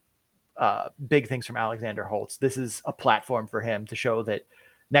see big things from Alexander Holtz. This is a platform for him to show that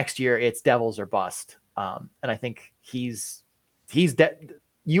next year it's Devils or bust. And I think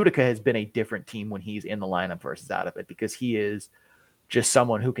Utica has been a different team when he's in the lineup versus out of it, because he is just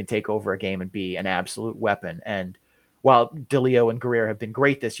someone who can take over a game and be an absolute weapon. And while DeLeo and Greer have been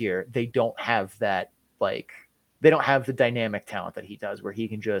great this year, they don't have that, they don't have the dynamic talent that he does, where he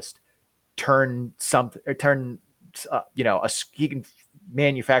can just he can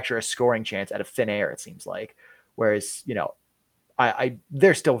manufacture a scoring chance out of thin air, it seems like. Whereas,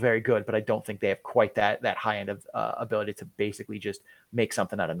 they're still very good, but I don't think they have quite that high end of ability to basically just make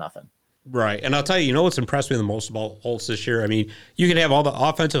something out of nothing. Right. And I'll tell you, what's impressed me the most about Holtz this year? I mean, you can have all the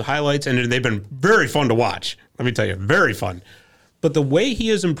offensive highlights, and they've been very fun to watch. Let me tell you, very fun. But the way he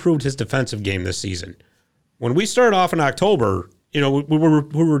has improved his defensive game this season, when we started off in October, we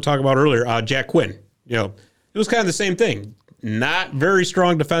were talking about earlier, Jack Quinn, it was kind of the same thing. Not very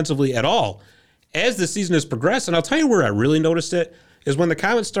strong defensively at all. As the season has progressed, and I'll tell you where I really noticed it, is when the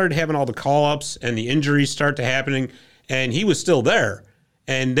Comets started having all the call-ups and the injuries start to happening, and he was still there.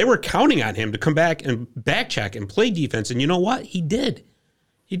 And they were counting on him to come back and back-check and play defense. And you know what? He did.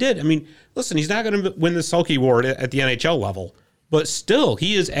 He did. I mean, listen, he's not going to win the Sulky Award at the NHL level, but still,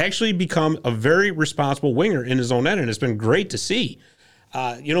 he has actually become a very responsible winger in his own end, and it's been great to see.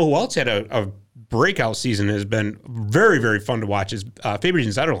 Who else had a breakout season has been very, very fun to watch is Fabian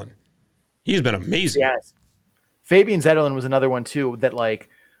Zetterlund. He's been amazing. Yes. Fabian Zetterlund was another one too that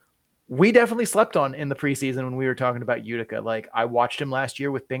we definitely slept on in the preseason when we were talking about Utica. I watched him last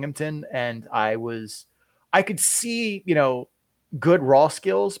year with Binghamton, and I could see, good raw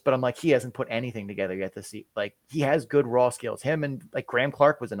skills, but I'm like, he hasn't put anything together yet to see. He has good raw skills. Him and Graham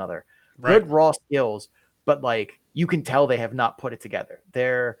Clark was another. Right. Good raw skills, but you can tell they have not put it together.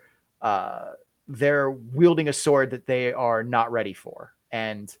 They're wielding a sword that they are not ready for.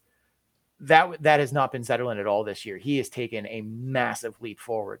 And that has not been Zetterlund at all this year. He has taken a massive leap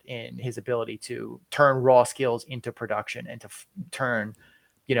forward in his ability to turn raw skills into production and to turn,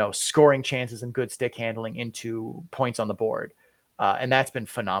 scoring chances and good stick handling into points on the board. And that's been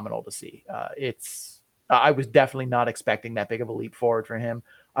phenomenal to see. I was definitely not expecting that big of a leap forward for him.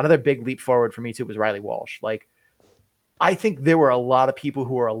 Another big leap forward for me too was Riley Walsh. I think there were a lot of people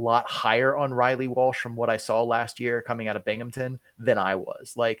who were a lot higher on Riley Walsh from what I saw last year coming out of Binghamton than I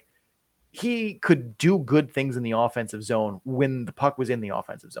was. He could do good things in the offensive zone when the puck was in the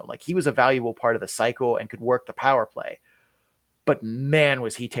offensive zone. He was a valuable part of the cycle and could work the power play. But man,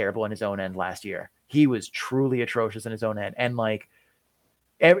 was he terrible in his own end last year. He was truly atrocious in his own end. And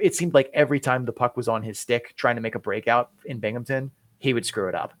it seemed like every time the puck was on his stick trying to make a breakout in Binghamton, he would screw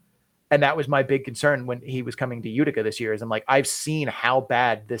it up. And that was my big concern when he was coming to Utica this year, is I've seen how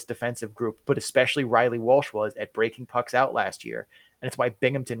bad this defensive group, but especially Riley Walsh, was at breaking pucks out last year. And it's why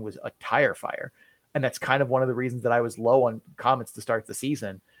Binghamton was a tire fire. And that's kind of one of the reasons that I was low on Comets to start the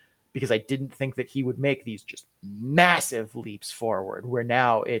season, because I didn't think that he would make these just massive leaps forward, where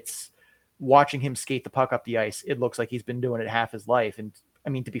now it's watching him skate the puck up the ice. It looks like he's been doing it half his life. And I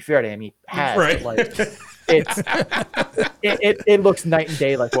mean, to be fair to him, he has. Right. It looks night and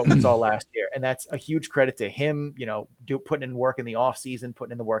day like what we saw last year. And that's a huge credit to him, putting in work in the off season,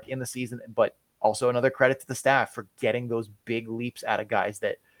 putting in the work in the season, but also another credit to the staff for getting those big leaps out of guys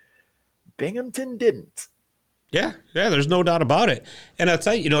that Binghamton didn't. Yeah, there's no doubt about it. And I'll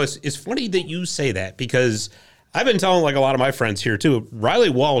tell you, it's funny that you say that, because I've been telling a lot of my friends here too,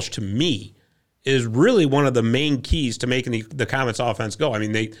 Riley Walsh to me is really one of the main keys to making the Comets offense go. I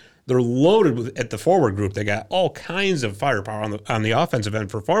mean, they're loaded at the forward group. They got all kinds of firepower on the offensive end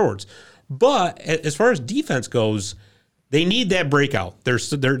for forwards. But as far as defense goes, they need that breakout.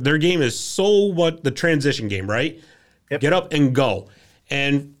 Their game is so the transition game, right? Yep. Get up and go.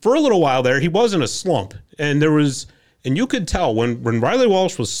 And for a little while there, he was in a slump. And there was And you could tell when Riley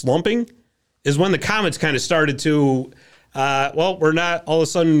Walsh was slumping is when the Comets kind of started to, we're not all of a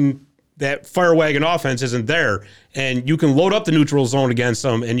sudden that fire wagon offense isn't there. And you can load up the neutral zone against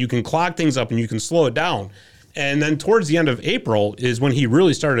them and you can clog things up and you can slow it down. And then towards the end of April is when he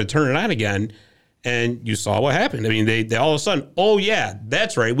really started to turn it on again. And you saw what happened. I mean, they all of a sudden, oh, yeah,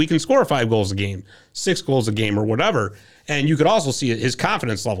 that's right. We can score 5 goals a game, 6 goals a game or whatever. And you could also see his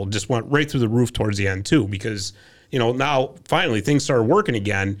confidence level just went right through the roof towards the end, too, because, now finally things started working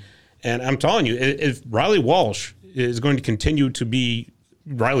again. And I'm telling you, if Riley Walsh is going to continue to be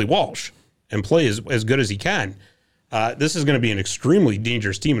Riley Walsh and play as good as he can, this is going to be an extremely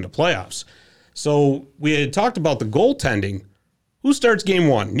dangerous team in the playoffs. So we had talked about the goaltending. Who starts game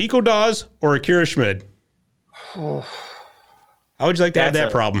 1, Nico Daws or Akira Schmid? How would you like to have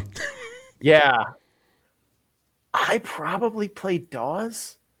that problem? Yeah. I probably play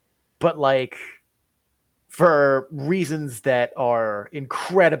Daws, but for reasons that are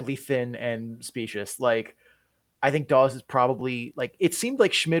incredibly thin and specious. I think Daws is probably it seemed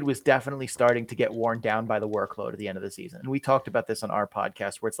like Schmid was definitely starting to get worn down by the workload at the end of the season. And we talked about this on our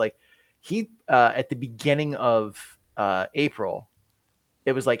podcast where it's he at the beginning of April,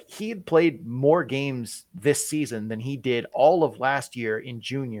 it was he had played more games this season than he did all of last year in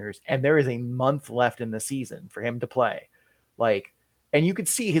juniors. And there is a month left in the season for him to play. And you could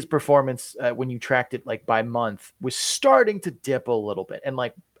see his performance when you tracked it by month was starting to dip a little bit. And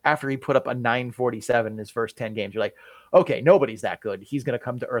after he put up a 947 in his first 10 games, you're okay, nobody's that good. He's going to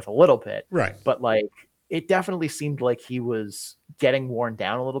come to earth a little bit. Right. But it definitely seemed like he was getting worn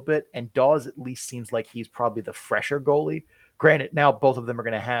down a little bit. And Daws at least seems like he's probably the fresher goalie. Granted, now both of them are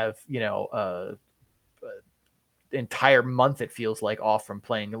going to have, entire month, it feels like, off from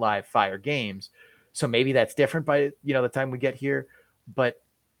playing live fire games. So maybe that's different by, the time we get here. But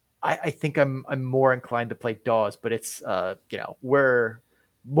I think I'm more inclined to play Daws, but it's, we're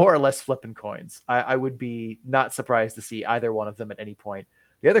more or less flipping coins. I would be not surprised to see either one of them at any point.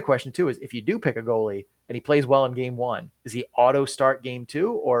 The other question, too, is if you do pick a goalie and he plays well in game 1, does he auto start game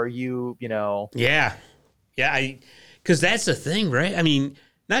 2 or are you, Yeah. Yeah. Because that's the thing, right? I mean,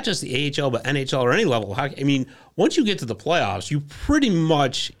 not just the AHL, but NHL or any level of hockey. I mean, once you get to the playoffs, you pretty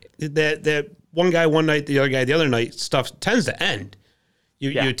much, that one guy one night, the other guy the other night stuff tends to end.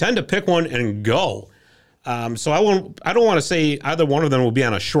 You tend to pick one and go. So I don't want to say either one of them will be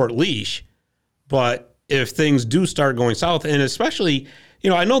on a short leash, but if things do start going south, and especially,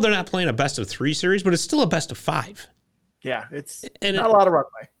 I know they're not playing a best of 3 series, but it's still a best of 5. Yeah, it's not a lot of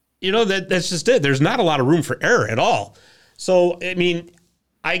runway. That's just it. There's not a lot of room for error at all. So, I mean,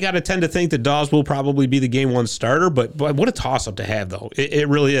 I got to tend to think that Daws will probably be the game 1 starter, but what a toss-up to have, though. It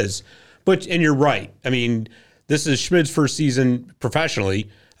really is. And you're right. I mean, this is Schmid's first season professionally.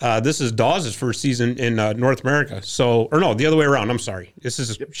 This is Dawes' first season in North America. So, or no, the other way around. I'm sorry. This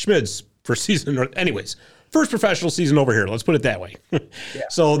is Schmid's first season. Anyways, first professional season over here. Let's put it that way. Yeah.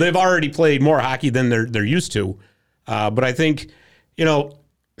 So they've already played more hockey than they're used to. But I think,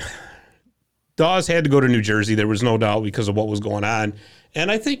 Dawes had to go to New Jersey. There was no doubt because of what was going on.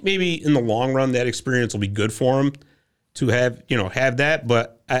 And I think maybe in the long run, that experience will be good for him to have that.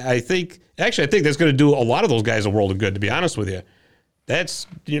 But I think that's going to do a lot of those guys a world of good, to be honest with you. That's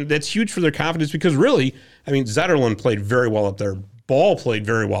huge for their confidence because really, I mean, Zetterlund played very well up there. Ball played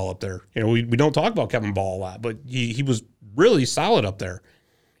very well up there. We don't talk about Kevin Ball a lot, but he was really solid up there.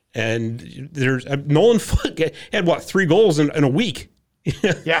 And there's Nolan Foote had 3 goals in a week.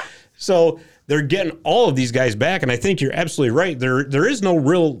 Yeah. So they're getting all of these guys back, and I think you're absolutely right. There is no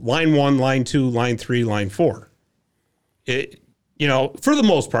real line 1, line 2, line 3, line 4. For the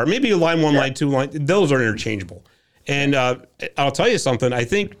most part, maybe a line 1, line 2, those are interchangeable. And I'll tell you something. I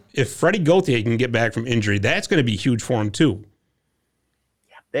think if Freddie Gauthier can get back from injury, that's going to be huge for him too.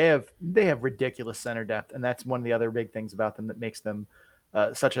 Yeah, they have ridiculous center depth, and that's one of the other big things about them that makes them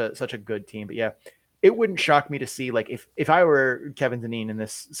such a good team. But yeah, it wouldn't shock me to see if I were Kevin Dineen in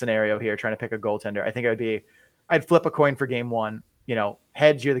this scenario here trying to pick a goaltender, I think I'd flip a coin for game 1.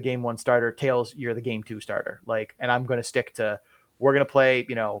 Heads, you're the game 1 starter. Tails, you're the game 2 starter. And I'm going to stick to we're going to play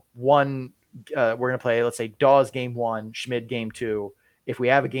one. We're going to play, let's say, Dawes game 1, Schmid game 2. If we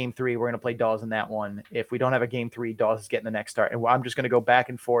have a game 3, we're going to play Dawes in that one. If we don't have a game 3, Dawes is getting the next start. And I'm just going to go back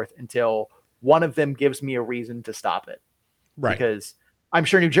and forth until one of them gives me a reason to stop it. Right. Because I'm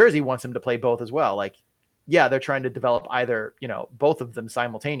sure New Jersey wants him to play both as well. They're trying to develop either, both of them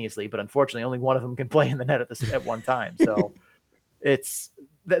simultaneously, but unfortunately only one of them can play in the net at one time. So that's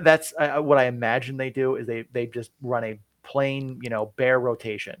what I imagine they do is they just run a plain, bare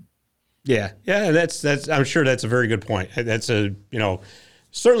rotation. Yeah, and that's I'm sure that's a very good point. That's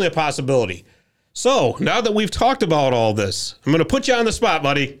certainly a possibility. So now that we've talked about all this, I'm going to put you on the spot,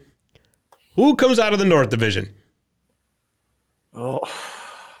 buddy. Who comes out of the North Division? Oh,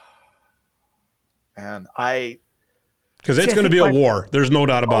 and because it's going to be a war. There's no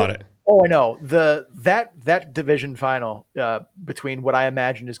doubt about it. Oh, I know. That division final between what I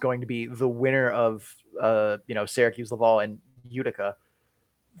imagine is going to be the winner of Syracuse, Laval, and Utica.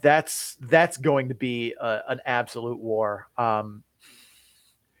 That's going to be an absolute war.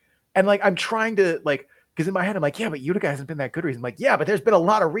 And like I'm trying to because in my head I'm like, yeah, but Utica hasn't been that good reason. I'm like, yeah, but there's been a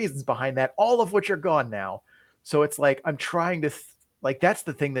lot of reasons behind that, all of which are gone now. So it's like I'm trying to that's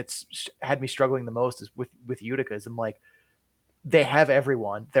the thing that's had me struggling the most is with Utica. Is I'm like, they have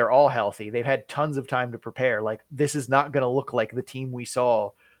everyone. They're all healthy. They've had tons of time to prepare. Like this is not going to look like the team we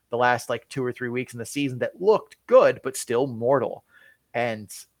saw the last 2 or 3 weeks in the season that looked good, but still mortal.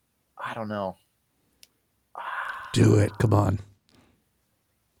 And I don't know. Do it. Come on.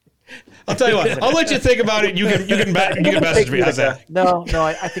 I'll tell you what. I'll let you think about it. You can message me. How's that? No.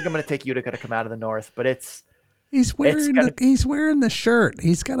 I think I'm going to take Utica to come out of the North, but he's wearing the shirt.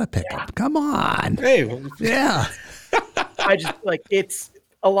 He's got to pick up. Come on. Hey, yeah. I just it's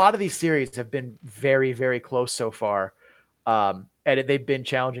a lot of these series have been very, very close so far, and they've been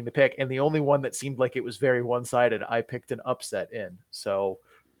challenging to pick. And the only one that seemed like it was very one-sided, I picked an upset in. So.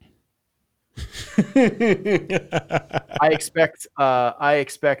 I expect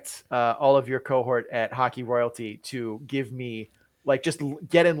all of your cohort at Hockey Royalty to give me just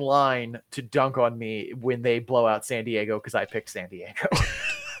get in line to dunk on me when they blow out San Diego because I picked San Diego.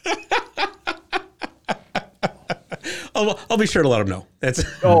 I'll be sure to let them know. That's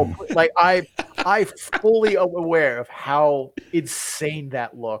I fully am aware of how insane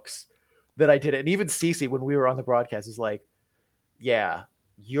that looks that I did it. And even Cece, when we were on the broadcast, is like, yeah,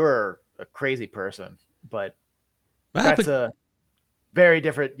 you're a crazy person, but that's a very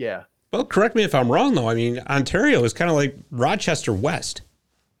different. Yeah. Well, correct me if I'm wrong, though. I mean, Ontario is kind of like Rochester West.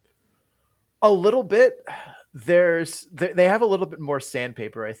 A little bit. They have a little bit more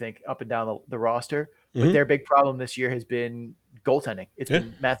sandpaper, I think, up and down the roster. But their big problem this year has been goaltending. It's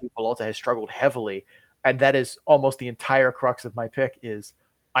been Matthew Pelota has struggled heavily, and that is almost the entire crux of my pick. Is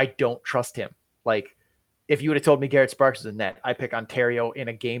I don't trust him. Like, if you would have told me Garrett Sparks is a net, I pick Ontario in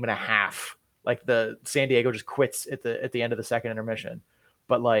a game and a half. Like the San Diego just quits at the end of the second intermission.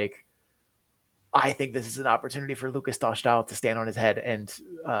 But I think this is an opportunity for Lucas Dostal to stand on his head and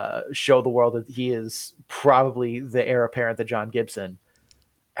show the world that he is probably the heir apparent to John Gibson.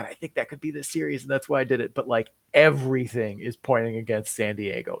 And I think that could be the series, and that's why I did it. But everything is pointing against San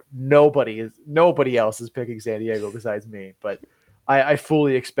Diego. Nobody else is picking San Diego besides me. But I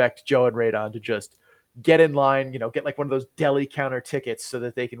fully expect Joe and Radon to just get in line, get one of those deli counter tickets so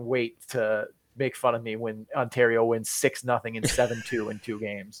that they can wait to make fun of me when Ontario wins 6-0 and 7-2 in 2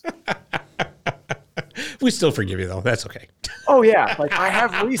 games. We still forgive you, though. That's okay. Oh, yeah. I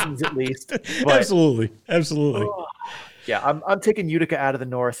have reasons at least. But, absolutely. Yeah, I'm taking Utica out of the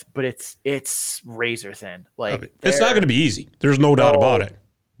North, but it's razor thin. It's not going to be easy. There's no doubt about it.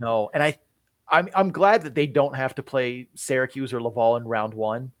 No, and I'm glad that they don't have to play Syracuse or Laval in round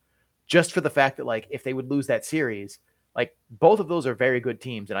 1, just for the fact that if they would lose that series, both of those are very good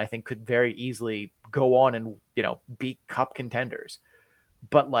teams, and I think could very easily go on and beat cup contenders.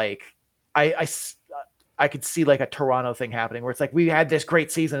 But I could see a Toronto thing happening where it's we had this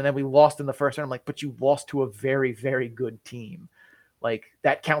great season and then we lost in the first round. I'm like, but you lost to a very, very good team.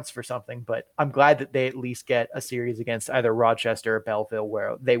 That counts for something, but I'm glad that they at least get a series against either Rochester or Belleville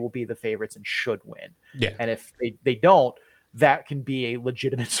where they will be the favorites and should win. Yeah. And if they don't, that can be a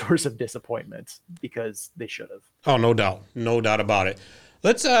legitimate source of disappointment because they should have. Oh, no doubt about it.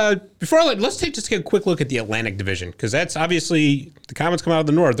 Let's just take a quick look at the Atlantic Division, because that's obviously the Comets come out of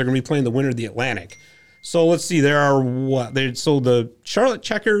the North. They're going to be playing the winner of the Atlantic. So let's see. There are the Charlotte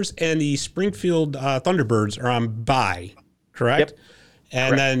Checkers and the Springfield Thunderbirds are on bye, correct? Yep.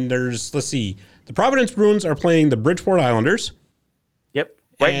 And correct. Then let's see, the Providence Bruins are playing the Bridgeport Islanders. Yep,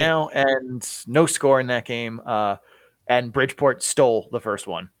 now, and no score in that game. And Bridgeport stole the first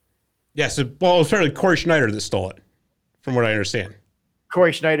one. Yes, it was apparently Corey Schneider that stole it, from what I understand.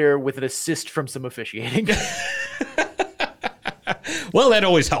 Corey Schneider with an assist from some officiating. Well, that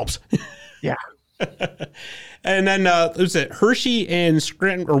always helps. Yeah. And then who's it? Hershey and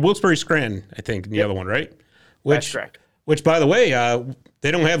Scranton, or Wilkes-Barre Scranton, I think, the other one, right? That's correct. Which, by the way,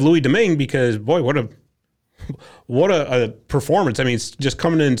 they don't have Louis Domingue because, boy, what a performance! I mean, it's just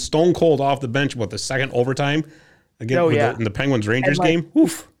coming in stone cold off the bench with the second overtime again in the Penguins Rangers game.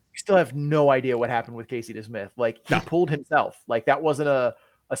 Oof. We still have no idea what happened with Casey DeSmith. He pulled himself. That wasn't a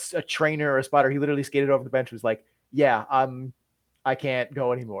trainer or a spotter. He literally skated over the bench and was like, "Yeah, I can't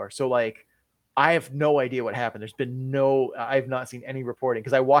go anymore." So I have no idea what happened. I've not seen any reporting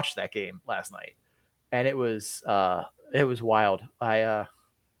because I watched that game last night, and it was wild. And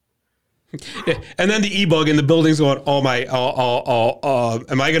then the e-bug in the building's going, am I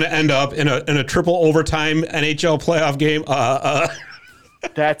going to end up in a triple overtime NHL playoff game?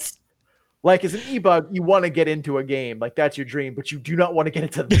 That's like, as an e-bug, you want to get into a game, like that's your dream, but you do not want to get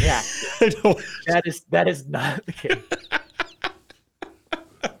into that. That is not the case.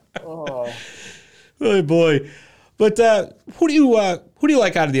 Oh boy. But who do you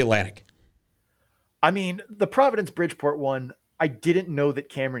like out of the Atlantic? I mean, the Providence Bridgeport one, I didn't know that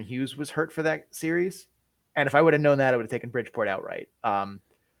Cameron Hughes was hurt for that series. And if I would have known that, I would have taken Bridgeport outright.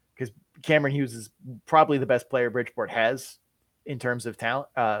 Because Cameron Hughes is probably the best player Bridgeport has in terms of talent,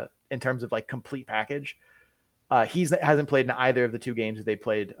 in terms of like complete package. He hasn't played in either of the two games that they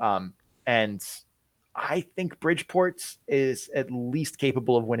played. And I think Bridgeport is at least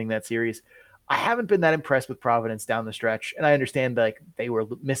capable of winning that series. I haven't been that impressed with Providence down the stretch. And I understand like they were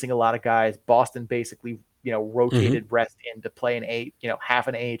missing a lot of guys. Boston basically, rotated rest in to play half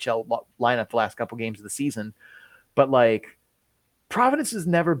an AHL lineup the last couple games of the season. But like Providence has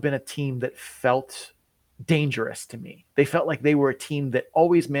never been a team that felt dangerous to me. They felt like they were a team that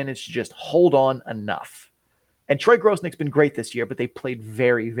always managed to just hold on enough. And Troy Grosnick's been great this year, but they played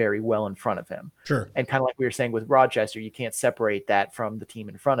very, very well in front of him. Sure. And kind of like we were saying with Rochester, you can't separate that from the team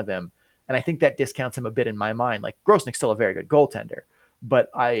in front of him. And I think that discounts him a bit in my mind. Like Grosnick's still a very good goaltender, but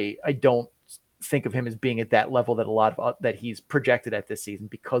I don't think of him as being at that level that he's projected at this season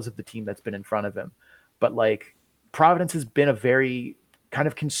because of the team that's been in front of him. But like Providence has been a very kind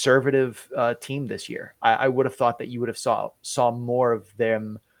of conservative team this year. I would have thought that you would have saw more of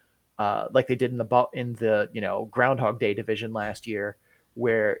them like they did in the Groundhog Day division last year,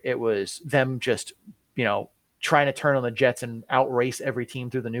 where it was them just trying to turn on the Jets and outrace every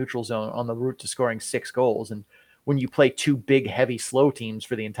team through the neutral zone on the route to scoring 6 goals. And when you play two big, heavy, slow teams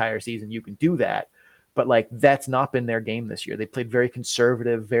for the entire season, you can do that. But like that's not been their game this year. They played very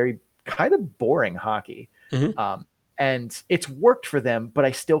conservative, very kind of boring hockey. Mm-hmm. And it's worked for them, but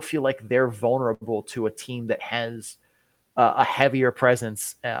I still feel like they're vulnerable to a team that has a heavier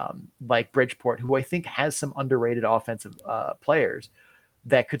presence like Bridgeport, who I think has some underrated offensive players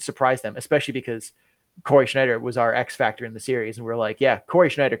that could surprise them, especially because Corey Schneider was our X factor in the series. And we're like, yeah, Corey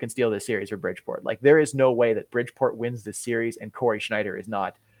Schneider can steal this series for Bridgeport. Like there is no way that Bridgeport wins this series and Corey Schneider is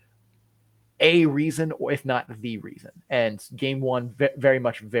not a reason, or if not the reason. And game one very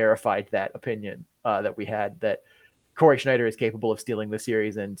much verified that opinion that we had, that Corey Schneider is capable of stealing the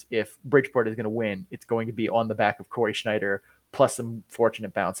series. And if Bridgeport is going to win, it's going to be on the back of Corey Schneider, plus some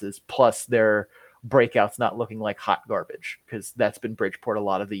fortunate bounces, plus their breakouts not looking like hot garbage. Because that's been Bridgeport a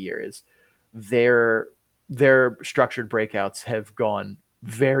lot of the year, is their structured breakouts have gone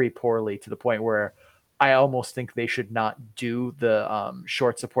very poorly, to the point where I almost think they should not do the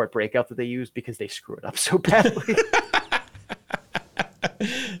short support breakout that they use because they screw it up so badly.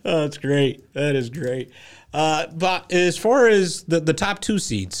 Oh, that's great. That is great. But as far as the top 2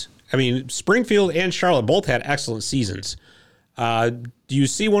 seeds, I mean, Springfield and Charlotte both had excellent seasons. Do you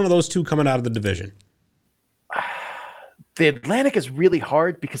see one of those two coming out of the division? The Atlantic is really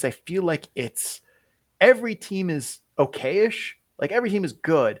hard because I feel like every team is okay-ish. Like every team is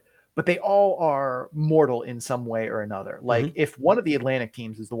good, but they all are mortal in some way or another. Like if one of the Atlantic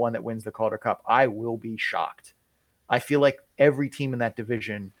teams is the one that wins the Calder Cup, I will be shocked. I feel like every team in that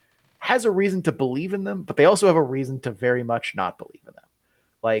division has a reason to believe in them, but they also have a reason to very much not believe in them.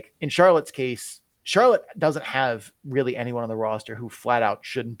 Like in Charlotte's case, Charlotte doesn't have really anyone on the roster who flat out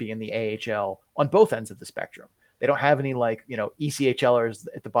shouldn't be in the AHL on both ends of the spectrum. They don't have any ECHLers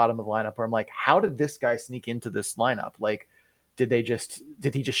at the bottom of the lineup where I'm like, how did this guy sneak into this lineup? Like, did he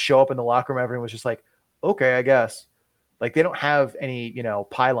just show up in the locker room? Everyone was just like, okay, I guess. Like they don't have any,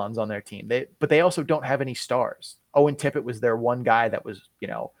 pylons on their team. But they also don't have any stars. Owen Tippett was their one guy that was,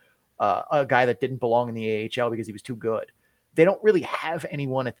 a guy that didn't belong in the AHL because he was too good. They don't really have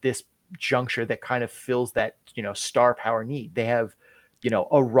anyone at this juncture that kind of fills that, star power need. They have,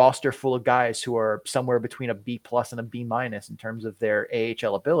 a roster full of guys who are somewhere between a B+ and a B- in terms of their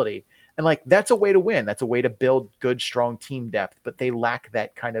AHL ability. And like, that's a way to win. That's a way to build good, strong team depth, but they lack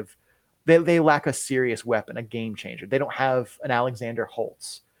that kind of, they lack a serious weapon, a game changer. They don't have an Alexander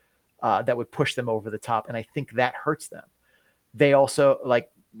Holtz that would push them over the top. And I think that hurts them. They also,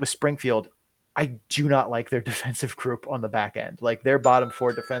 like with Springfield, I do not like their defensive group on the back end. Like their bottom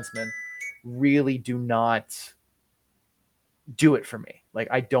 4 defensemen really do not do it for me. Like,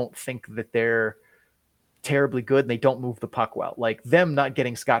 I don't think that they're terribly good and they don't move the puck well. Like them not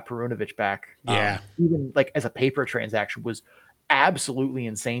getting Scott Perunovich back, even like as a paper transaction, was absolutely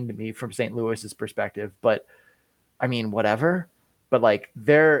insane to me from St. Louis's perspective. But I mean, whatever. But like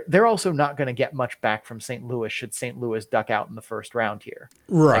they're also not going to get much back from St. Louis should St. Louis duck out in the first round here.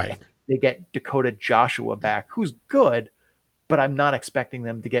 Right. Like, they get Dakota Joshua back, who's good, but I'm not expecting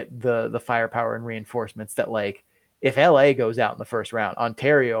them to get the firepower and reinforcements that, like, if LA goes out in the first round,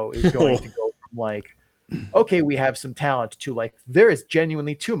 Ontario is going to go from like, okay, we have some talent to like, there is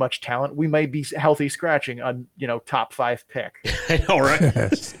genuinely too much talent. We might be healthy scratching on, top 5 pick. I know, right?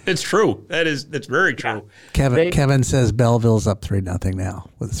 It's true. That's very true. Kevin says Belleville's up 3-0 now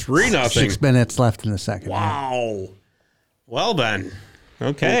with 3-0. 6 minutes left in the second. Wow. Well then,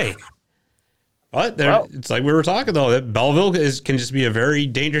 okay. But it's like we were talking though, that Belleville can just be a very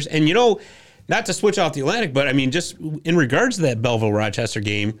dangerous, and not to switch off the Atlantic, but I mean, just in regards to that Belleville-Rochester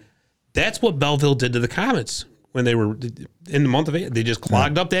game, that's what Belleville did to the Comets when they were in the month of April. They just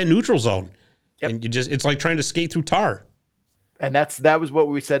clogged up that neutral zone. Yep. And it's like trying to skate through tar. And that was what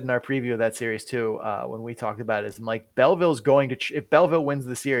we said in our preview of that series too, when we talked about it. Is like Belleville's going to, if Belleville wins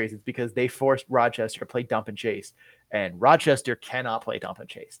the series, it's because they forced Rochester to play dump and chase. And Rochester cannot play dump and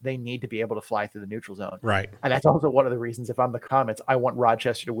chase. They need to be able to fly through the neutral zone. Right. And that's also one of the reasons, if I'm the Comets, I want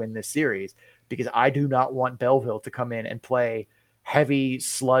Rochester to win this series, because I do not want Belleville to come in and play heavy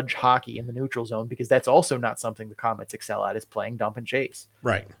sludge hockey in the neutral zone, because that's also not something the Comets excel at, is playing dump and chase.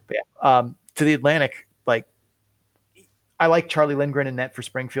 Right. But yeah, to the Atlantic, like, I like Charlie Lindgren in net for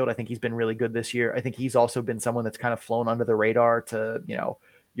Springfield. I think he's been really good this year. I think he's also been someone that's kind of flown under the radar to,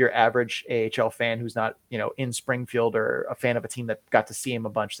 your average AHL fan who's not, in Springfield or a fan of a team that got to see him a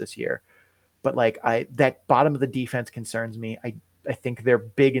bunch this year. But like that bottom of the defense concerns me. I think they're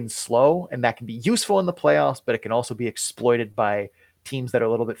big and slow, and that can be useful in the playoffs, but it can also be exploited by teams that are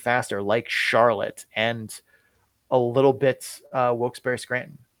a little bit faster, like Charlotte and a little bit Wilkes-Barre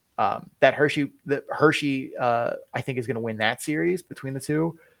Scranton. That Hershey, I think is going to win that series between the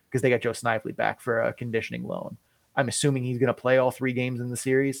two, because they got Joe Snively back for a conditioning loan. I'm assuming he's going to play all 3 games in the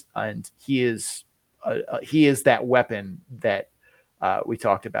series, and he is that weapon that we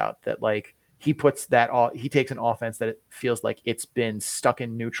talked about. That like he takes an offense that it feels like it's been stuck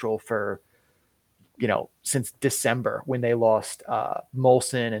in neutral for, since December, when they lost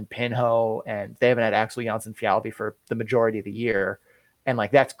Molson and Pinho, and they haven't had Axel Janssen-Fjallby for the majority of the year. And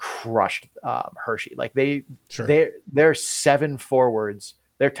like that's crushed Hershey. Like their 7 forwards,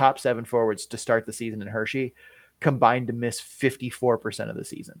 their top 7 forwards to start the season in Hershey combined to miss 54% of the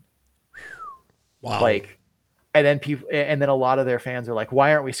season. Wow. Like, and then a lot of their fans are like,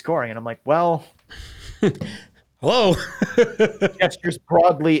 why aren't we scoring? And I'm like, well, hello. Gestures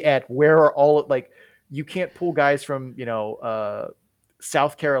broadly at where are all, like, you can't pull guys from,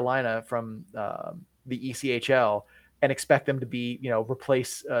 South Carolina from the ECHL and expect them to be,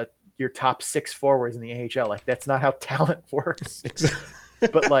 replace your top 6 forwards in the AHL. Like, that's not how talent works.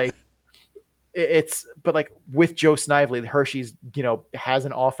 But like, but like with Joe Snively, Hershey's, has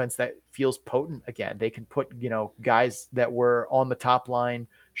an offense that feels potent again. They can put, guys that were on the top line,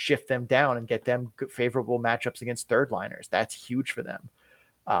 shift them down and get them favorable matchups against third liners. That's huge for them.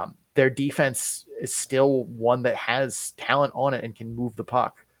 Their defense is still one that has talent on it and can move the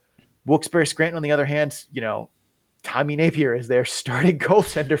puck. Wilkes-Barre Scranton, on the other hand, Tommy Napier is their starting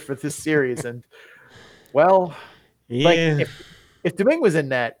goaltender for this series. And well, yeah. Like if Domingue was in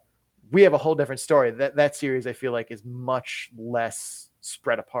net, we have a whole different story. That series, I feel like, is much less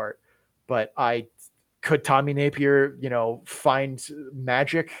spread apart. But could Tommy Napier, find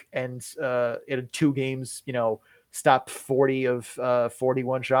magic and in 2 games, stop 40 of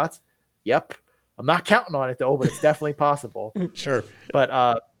 41 shots? Yep. I'm not counting on it though, but it's definitely possible. Sure.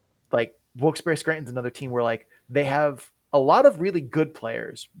 But like Wilkes-Barre Scranton's another team where like they have a lot of really good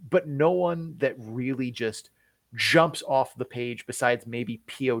players, but no one that really just jumps off the page besides maybe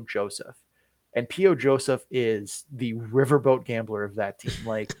P.O. Joseph. And P.O. Joseph is the riverboat gambler of that team.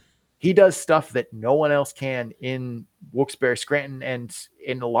 Like, he does stuff that no one else can in Wilkes-Barre Scranton and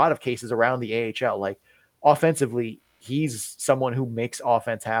in a lot of cases around the AHL. Like, offensively, he's someone who makes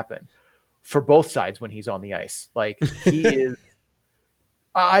offense happen for both sides when he's on the ice. Like, he is.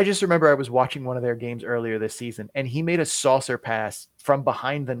 I just remember I was watching one of their games earlier this season, and he made a saucer pass from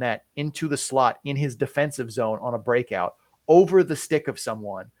behind the net into the slot in his defensive zone on a breakout over the stick of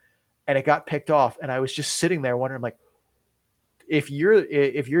someone, and it got picked off. And I was just sitting there wondering, like, if you're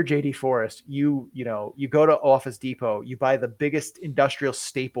JD Forrest, you go to Office Depot, you buy the biggest industrial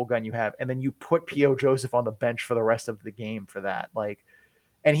staple gun you have, and then you put P.O. Joseph on the bench for the rest of the game for that. Like,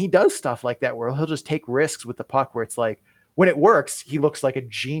 and he does stuff like that where he'll just take risks with the puck where it's like, when it works, he looks like a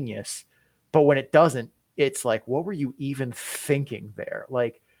genius, but when it doesn't, it's like, what were you even thinking there?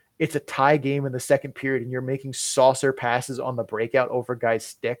 Like, it's a tie game in the second period and you're making saucer passes on the breakout over guys'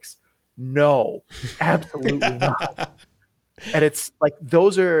 sticks. No, absolutely not. And it's like,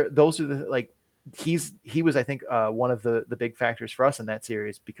 those are the, like, he was, I think, one of the big factors for us in that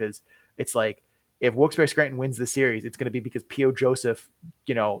series, because it's like, if Wilkes-Barre Scranton wins the series, it's going to be because P.O. Joseph,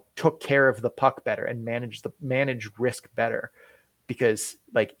 took care of the puck better and managed risk better, because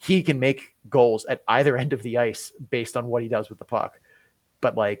like he can make goals at either end of the ice based on what he does with the puck.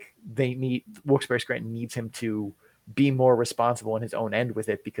 But like, Wilkes-Barre Scranton needs him to be more responsible in his own end with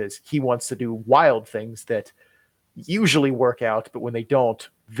it, because he wants to do wild things that usually work out, but when they don't,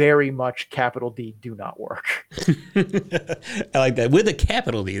 very much capital D, do not work. I like that, with a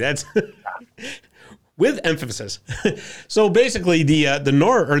capital D. That's with emphasis. So basically, the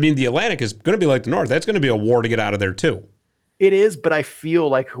Atlantic is going to be like the North. That's going to be a war to get out of there too. It is, but I feel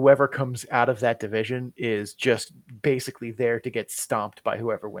like whoever comes out of that division is just basically there to get stomped by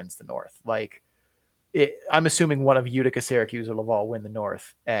whoever wins the North. Like, I'm assuming one of Utica, Syracuse, or Laval win the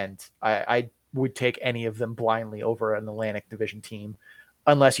North, and I would take any of them blindly over an Atlantic Division team,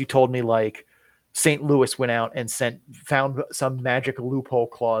 unless you told me like St. Louis went out and found some magic loophole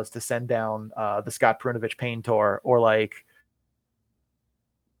clause to send down the Scott Perunovich Payne tour, or like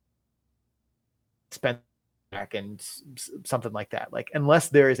spend back and something like that. Like, unless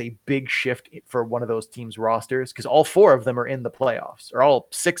there is a big shift for one of those teams' rosters, because all 4 of them are in the playoffs, or all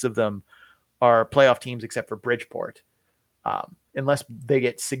 6 of them are playoff teams except for Bridgeport. Unless they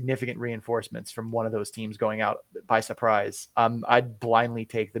get significant reinforcements from one of those teams going out by surprise, I'd blindly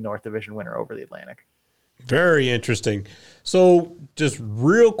take the North Division winner over the Atlantic. Very interesting. So just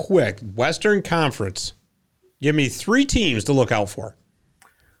real quick, Western Conference, give me 3 teams to look out for.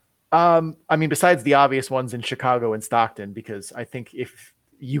 I mean, besides the obvious ones in Chicago and Stockton, because I think if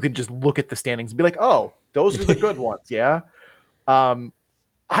you can just look at the standings and be like, oh, those are the good ones. Yeah.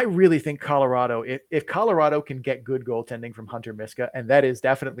 I really think Colorado, if Colorado can get good goaltending from Hunter Miska, and that is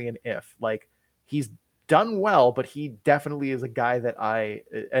definitely an if, like, he's done well, but he definitely is a guy that I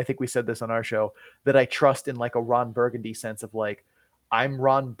think we said this on our show, that I trust in like a Ron Burgundy sense of like, I'm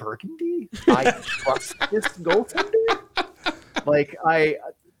Ron Burgundy. I trust this goaltender. Like,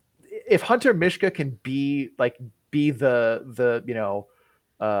 if Hunter Miska can be the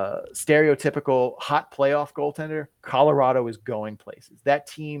stereotypical hot playoff goaltender, Colorado is going places. That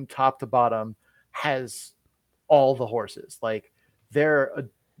team, top to bottom, has all the horses. Like, their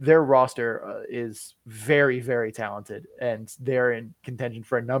roster is very, very talented, and they're in contention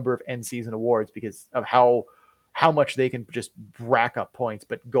for a number of end season awards because of how much they can just rack up points.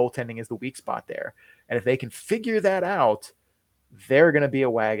 But goaltending is the weak spot there, and if they can figure that out, they're going to be a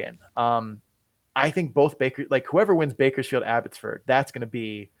wagon. I think both whoever wins Bakersfield, Abbotsford, that's going to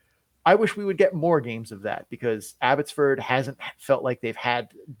be, I wish we would get more games of that, because Abbotsford hasn't felt like they've had,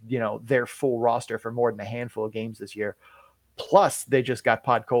 their full roster for more than a handful of games this year. Plus they just got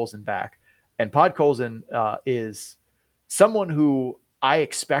Podkolzin back, and Podkolzin is someone who I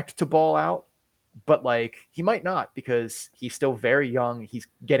expect to ball out, but like, he might not, because he's still very young. He's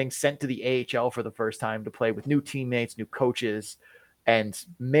getting sent to the AHL for the first time to play with new teammates, new coaches, and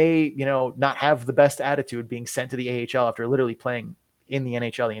may, not have the best attitude being sent to the AHL after literally playing in the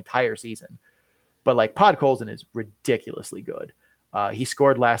NHL the entire season. But like, Podkolzin is ridiculously good. He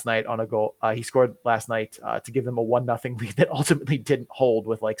scored last night on a goal. He scored last night to give them a 1-0 lead that ultimately didn't hold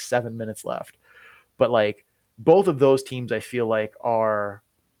with like 7 minutes left. But like, both of those teams, I feel like, are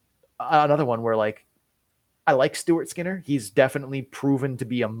another one where like, I like Stuart Skinner. He's definitely proven to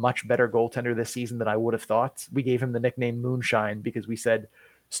be a much better goaltender this season than I would have thought. We gave him the nickname Moonshine because we said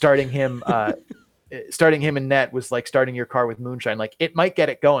starting him in net was like starting your car with moonshine. Like, it might get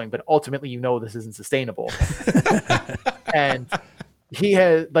it going, but ultimately, this isn't sustainable. And he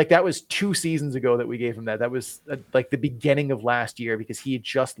had, like, that was 2 seasons ago that we gave him that. That was like the beginning of last year, because he had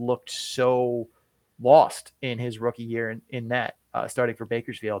just looked so lost in his rookie year in net, starting for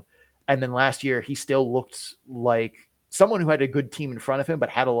Bakersfield. And then last year, he still looked like someone who had a good team in front of him, but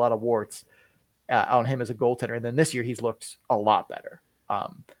had a lot of warts on him as a goaltender. And then this year, he's looked a lot better.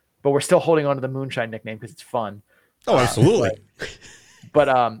 But we're still holding on to the Moonshine nickname because it's fun. Oh, absolutely.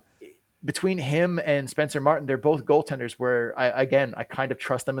 But between him and Spencer Martin, they're both goaltenders where I kind of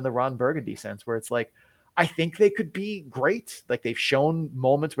trust them in the Ron Burgundy sense, where it's like, I think they could be great. Like, they've shown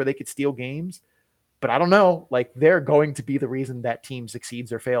moments where they could steal games. But I don't know, like, they're going to be the reason that team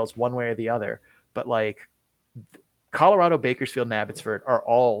succeeds or fails one way or the other. But like, Colorado, Bakersfield, and Abbotsford are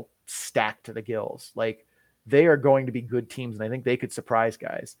all stacked to the gills. Like, they are going to be good teams, and I think they could surprise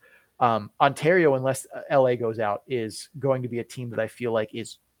guys. Ontario, unless LA goes out, is going to be a team that I feel like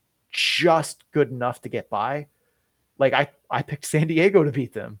is just good enough to get by. Like I picked San Diego to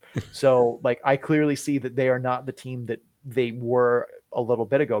beat them. So like I clearly see that they are not the team that they were a little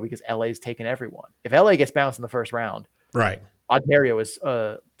bit ago because LA's taken everyone. If LA gets bounced in the first round, Right. Ontario is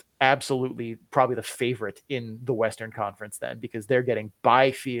absolutely probably the favorite in the Western Conference then because they're getting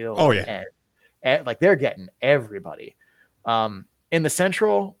Byfield. Oh, yeah. And like they're getting everybody. In the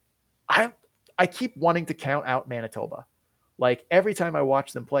Central, I keep wanting to count out Manitoba. Like every time I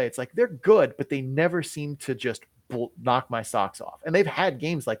watch them play, it's like they're good, but they never seem to just knock my socks off. And they've had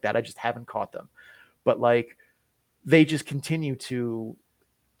games like that. I just haven't caught them. But like they just continue to,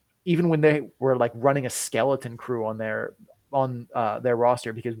 even when they were like running a skeleton crew on their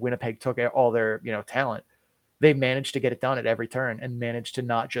roster because Winnipeg took all their, talent, they managed to get it done at every turn and managed to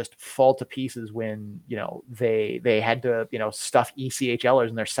not just fall to pieces when, they had to, stuff ECHLers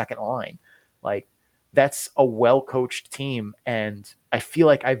in their second line. Like that's a well-coached team. And I feel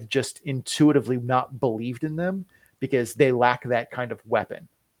like I've just intuitively not believed in them because they lack that kind of weapon.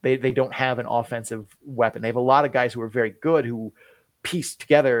 They don't have an offensive weapon. They have a lot of guys who are very good, who piece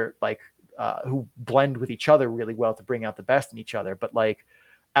together, who blend with each other really well to bring out the best in each other. But like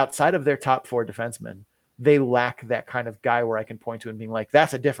outside of their top 4 defensemen, they lack that kind of guy where I can point to and being like,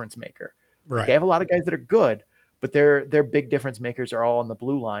 that's a difference maker. Right. They have a lot of guys that are good, but their big difference makers are all on the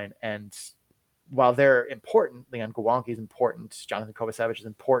blue line. And while they're important, Leon Gawanke is important, Jonathan Kovacevic is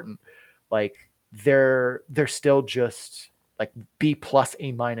important, like they're still just like B+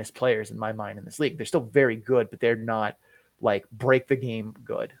 A- players in my mind in this league. They're still very good, but they're not like break the game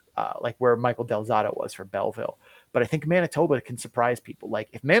good, like where Michael Del Zotto was for Belleville. But I think Manitoba can surprise people. Like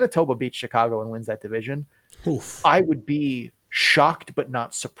if Manitoba beats Chicago and wins that division, Oof. I would be shocked but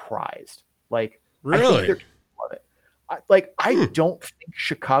not surprised. Like really, I don't think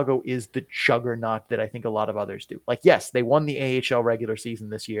Chicago is the juggernaut that I think a lot of others do. Like yes, they won the AHL regular season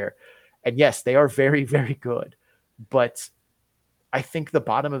this year, and yes, they are very, very good. But I think the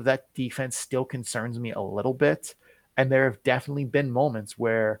bottom of that defense still concerns me a little bit. And there have definitely been moments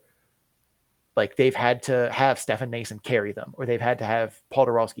where like they've had to have Stefan Nason carry them, or they've had to have Paul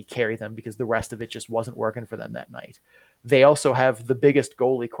Dorowski carry them because the rest of it just wasn't working for them that night. They also have the biggest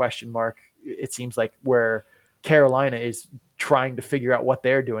goalie question mark, it seems like, where Carolina is trying to figure out what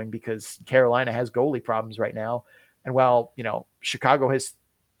they're doing because Carolina has goalie problems right now. And while, Chicago has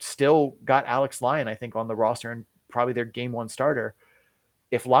still got Alex Lyon, I think, on the roster and probably their game 1 starter,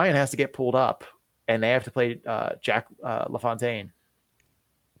 if Lyon has to get pulled up and they have to play Jack LaFontaine,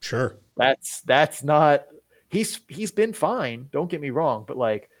 sure, that's not. He's been fine. Don't get me wrong, but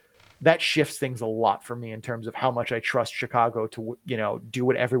like that shifts things a lot for me in terms of how much I trust Chicago to do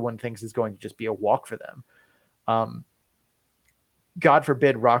what everyone thinks is going to just be a walk for them. God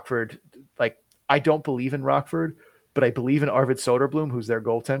forbid Rockford. Like I don't believe in Rockford, but I believe in Arvid Soderblom, who's their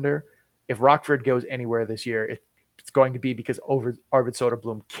goaltender. If Rockford goes anywhere this year, it's going to be because Arvid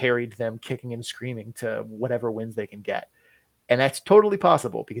Soderblom carried them kicking and screaming to whatever wins they can get. And that's totally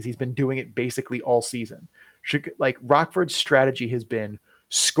possible because he's been doing it basically all season. Like Rockford's strategy has been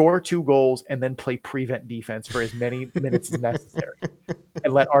score 2 goals and then play prevent defense for as many minutes as necessary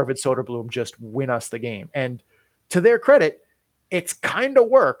and let Arvid Soderblom just win us the game. And to their credit, it's kind of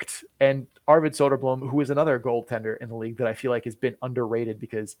worked. And Arvid Soderblom, who is another goaltender in the league that I feel like has been underrated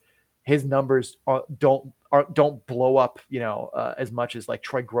because his numbers don't blow up, as much as like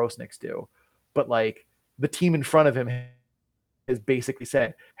Troy Grosnick's do. But like the team in front of him has basically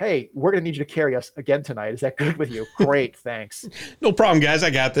said, hey, we're going to need you to carry us again tonight. Is that good with you? Great. Thanks. No problem, guys.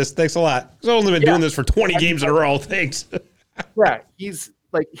 I got this. Thanks a lot. I've only been doing this for 20 games in a row. Thanks. Right. He's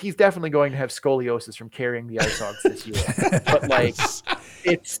definitely going to have scoliosis from carrying the Ice Hogs this year. But like,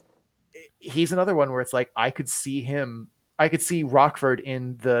 he's another one where it's like, I could see Rockford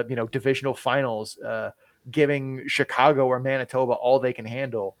in the, divisional finals, giving Chicago or Manitoba all they can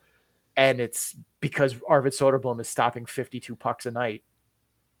handle. And it's because Arvid Soderblom is stopping 52 pucks a night.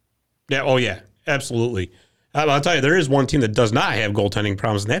 Yeah. Oh yeah, absolutely. I'll tell you, there is one team that does not have goaltending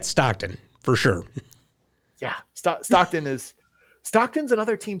problems, and that's Stockton for sure. Yeah. Stockton's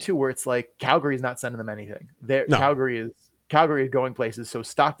another team too, where it's like Calgary's not sending them anything. No. Calgary is going places. So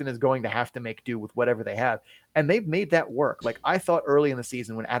Stockton is going to have to make do with whatever they have. And they've made that work. Like I thought early in the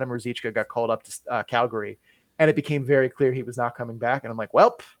season when Adam Ruzicka got called up to Calgary and it became very clear he was not coming back. And I'm like,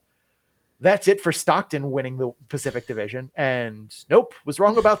 well, that's it for Stockton winning the Pacific Division. And nope, was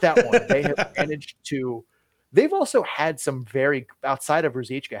wrong about that one. They have managed to, they've also had some outside of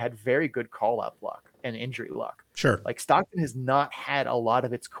Ruzicka, had very good call-up luck and injury luck. Sure. Like Stockton has not had a lot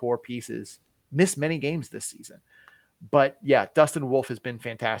of its core pieces miss many games this season. But yeah, Dustin Wolf has been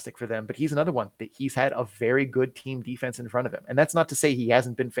fantastic for them, but he's another one that he's had a very good team defense in front of him. And that's not to say he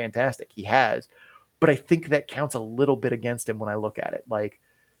hasn't been fantastic. He has, but I think that counts a little bit against him when I look at it. Like,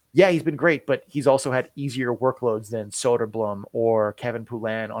 yeah, he's been great, but he's also had easier workloads than Soderblom or Kevin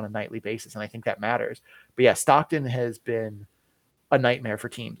Poulin on a nightly basis, and I think that matters. But yeah, Stockton has been a nightmare for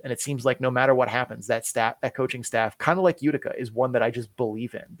teams, and it seems like no matter what happens, that coaching staff, kind of like Utica, is one that I just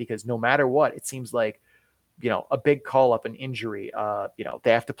believe in, because no matter what, it seems like, a big call up, an injury,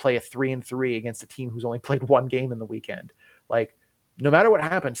 they have to play a 3-3 against a team who's only played one game in the weekend. Like, no matter what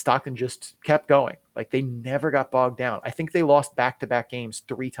happened, Stockton just kept going. Like, they never got bogged down. I think they lost back-to-back games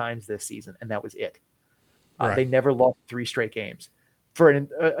 3 times this season, and that was it. Right. They never lost 3 straight games. For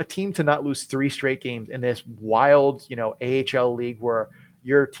a team to not lose 3 straight games in this wild, AHL league where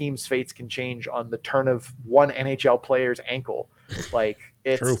your team's fates can change on the turn of one NHL player's ankle, like,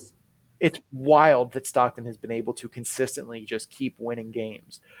 it's wild that Stockton has been able to consistently just keep winning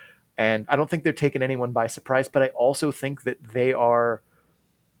games. And I don't think they're taking anyone by surprise, but I also think that they are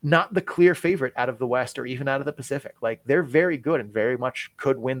not the clear favorite out of the West or even out of the Pacific. Like, they're very good and very much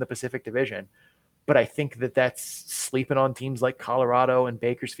could win the Pacific Division. But I think that that's sleeping on teams like Colorado and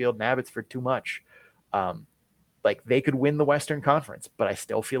Bakersfield and Abbotsford too much. Like, they could win the Western Conference, but I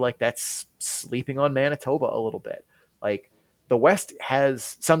still feel like that's sleeping on Manitoba a little bit. Like, the West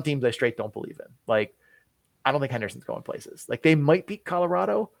has some teams I straight don't believe in. Like, I don't think Henderson's going places. Like, they might beat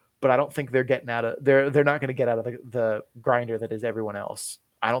Colorado, but I don't think they're getting out of they're not going to get out of the grinder that is everyone else.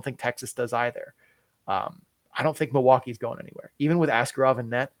 I don't think Texas does either. I don't think Milwaukee's going anywhere. Even with Askarov and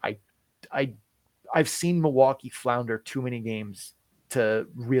net, I've seen Milwaukee flounder too many games to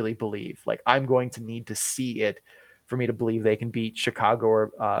really believe. Like, I'm going to need to see it for me to believe they can beat Chicago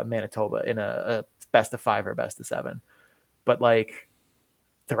or Manitoba in a best of 5 or best of 7. But, like,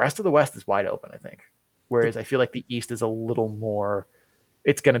 the rest of the West is wide open, I think. Whereas I feel like the East is a little more,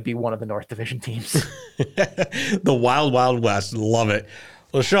 it's going to be one of the North Division teams. The wild, wild West. Love it.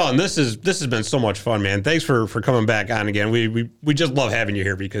 Well, Sean, this has been so much fun, man. Thanks for coming back on again. We just love having you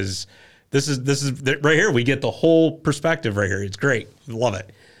here, because this is right here. We get the whole perspective right here. It's great. Love it.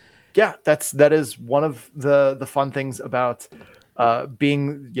 Yeah, that is one of the fun things about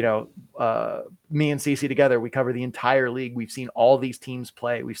being, me and CC together. We cover the entire league. We've seen all these teams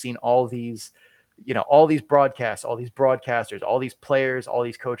play. We've seen all these, all these broadcasts, all these broadcasters, all these players, all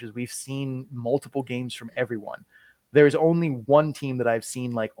these coaches. We've seen multiple games from everyone. There's only one team that I've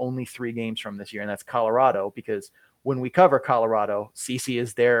seen like only 3 games from this year, and that's Colorado, because when we cover Colorado, CC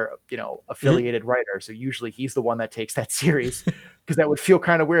is their, affiliated writer. So usually he's the one that takes that series, because that would feel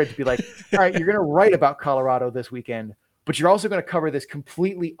kind of weird to be like, all right, you're going to write about Colorado this weekend, but you're also going to cover this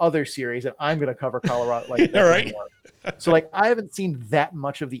completely other series, and I'm going to cover Colorado. Like, all right. So, like, I haven't seen that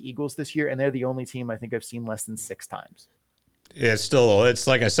much of the Eagles this year, and they're the only team I think I've seen less than 6 times. Yeah, it's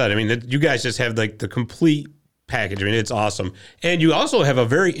like I said. I mean, you guys just have like the complete package. I mean, it's awesome. And you also have a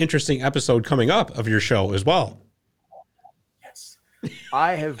very interesting episode coming up of your show as well. Yes.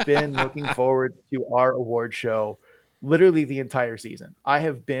 I have been looking forward to our award show literally the entire season. I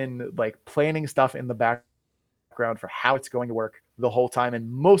have been like planning stuff in the background for how it's going to work the whole time,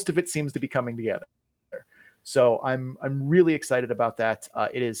 and most of it seems to be coming together. So I'm really excited about that.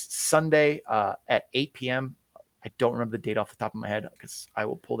 It is Sunday at 8 p.m. I don't remember the date off the top of my head, because I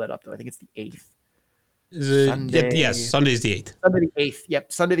will pull that up, though. I think it's the 8th. Yes, Sunday's the 8th. Sunday the 8th.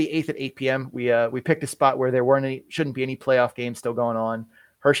 Yep, Sunday the 8th at 8 p.m. We picked a spot where there shouldn't be any playoff games still going on.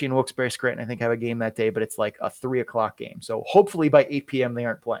 Hershey and Wilkes-Barre Scranton, I think, have a game that day, but it's like a 3:00 game. So hopefully by 8 p.m. they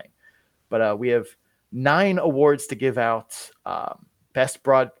aren't playing. But we have 9 awards to give out. Best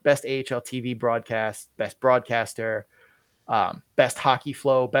AHL TV broadcast, best broadcaster, best hockey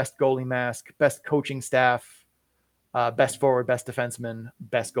flow, best goalie mask, best coaching staff, best forward, best defenseman,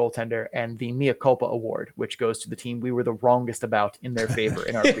 best goaltender, and the Mea Culpa Award, which goes to the team we were the wrongest about in their favor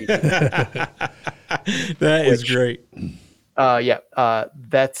in our preview. That is great.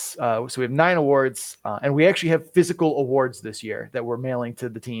 That's so we have 9 awards, and we actually have physical awards this year that we're mailing to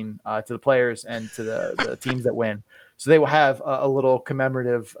the team, to the players, and to the teams that win. So they will have a little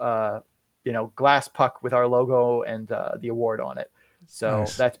commemorative, glass puck with our logo and the award on it. So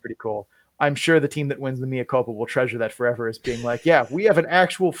nice. That's pretty cool. I'm sure the team that wins the Mea Culpa will treasure that forever as being like, yeah, we have an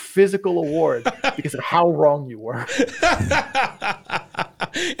actual physical award because of how wrong you were.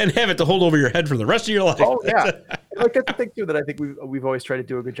 And have it to hold over your head for the rest of your life. Oh, yeah. Like, that's the thing, too, that I think we've always tried to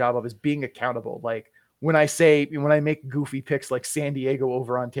do a good job of, is being accountable. Like, when I make goofy picks like San Diego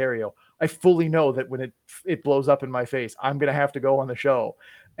over Ontario, I fully know that when it blows up in my face, I'm going to have to go on the show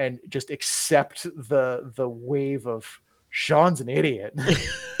and just accept the wave of Sean's an idiot.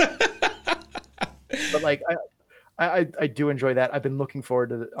 But like, I do enjoy that. I've been looking forward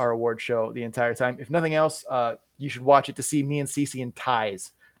to our award show the entire time. If nothing else, you should watch it to see me and Cece in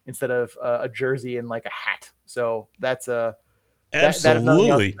ties instead of a jersey and like a hat. So that's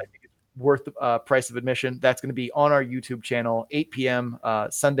Absolutely. I think it's worth the price of admission. That's going to be on our YouTube channel, 8 p.m.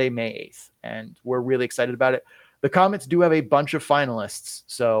 Sunday, May 8th. And we're really excited about it. The Comets do have a bunch of finalists.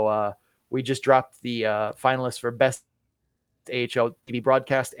 So we just dropped the finalists for Best AHL TV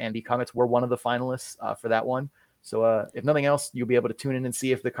Broadcast, and the Comets were one of the finalists for that one. So if nothing else, you'll be able to tune in and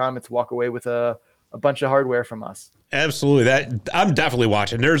see if the Comets walk away with a bunch of hardware from us. Absolutely. I'm definitely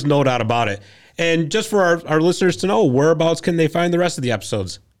watching. There's no doubt about it. And just for our listeners to know, whereabouts can they find the rest of the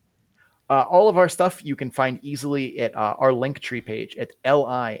episodes? All of our stuff you can find easily at our Linktree page at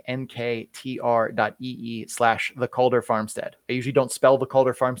linktr.ee/The Calder Farmstead. I usually don't spell The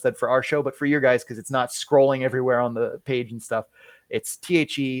Calder Farmstead for our show, but for your guys, because it's not scrolling everywhere on the page and stuff, it's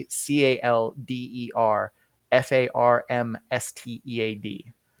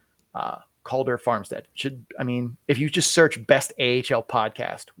TheCalderFarmstead. Calder Farmstead. If you just search Best AHL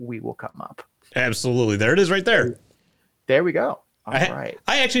Podcast, we will come up. Absolutely. There it is right there. There we go. All right.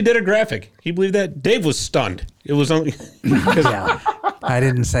 I actually did a graphic. Can you believe that? Dave was stunned. It was only Yeah, I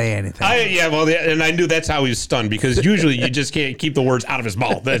didn't say anything. And I knew that's how he was stunned, because usually you just can't keep the words out of his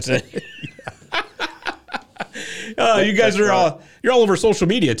mouth. That's it. You guys you're all over social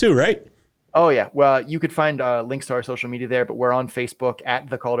media too, right? Oh yeah. Well, you could find links to our social media there, but we're on Facebook at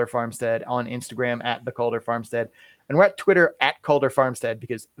The Calder Farmstead, on Instagram at The Calder Farmstead, and we're at Twitter at Calder Farmstead,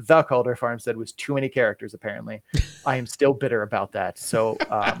 because The Calder Farmstead was too many characters, apparently. I am still bitter about that. So,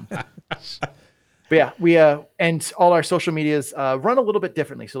 but yeah, we and all our social medias run a little bit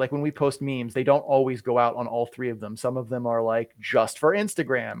differently. So like when we post memes, they don't always go out on all three of them. Some of them are like just for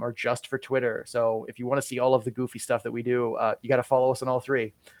Instagram or just for Twitter. So if you want to see all of the goofy stuff that we do, you got to follow us on all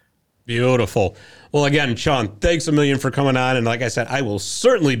three. Beautiful. Well, again, Sean, thanks a million for coming on. And like I said, I will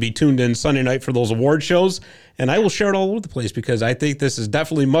certainly be tuned in Sunday night for those award shows, and I will share it all over the place, because I think this is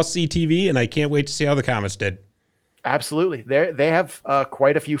definitely must-see TV, and I can't wait to see how the Comets did. Absolutely. They have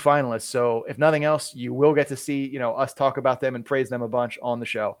quite a few finalists. So if nothing else, you will get to see, us talk about them and praise them a bunch on the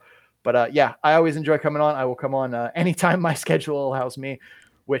show. But yeah, I always enjoy coming on. I will come on anytime my schedule allows me,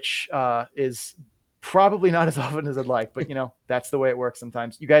 which is probably not as often as I'd like, but that's the way it works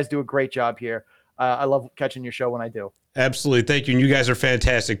sometimes. You guys do a great job here. I love catching your show when I do. Absolutely. Thank you. And you guys are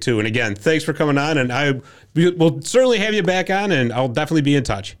fantastic too. And again, thanks for coming on, and we'll certainly have you back on, and I'll definitely be in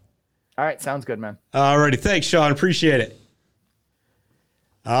touch. All right. Sounds good, man. All righty. Thanks, Sean. Appreciate it.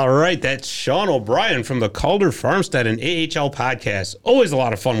 All right. That's Sean O'Brien from the Calder Farmstead and AHL podcast. Always a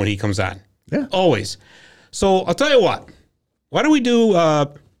lot of fun when he comes on. Yeah. Always. So I'll tell you what. Why don't we do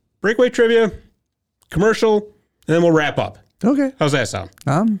breakaway trivia, commercial, and then we'll wrap up. Okay. How's that sound?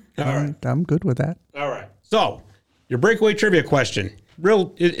 I'm good with that. All right. So your breakaway trivia question.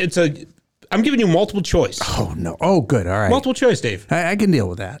 I'm giving you multiple choice. Oh, no. Oh, good. All right. Multiple choice, Dave. I can deal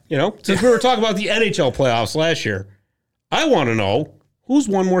with that. Since we were talking about the NHL playoffs last year, I want to know who's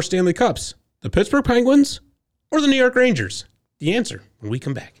won more Stanley Cups, the Pittsburgh Penguins or the New York Rangers? The answer when we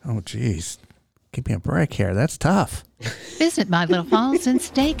come back. Oh, geez. Give me a break here. That's tough. Visit My Little Falls and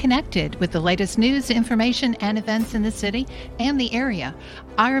stay connected with the latest news, information, and events in the city and the area.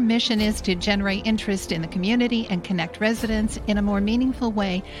 Our mission is to generate interest in the community and connect residents in a more meaningful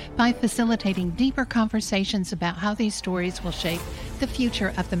way by facilitating deeper conversations about how these stories will shape the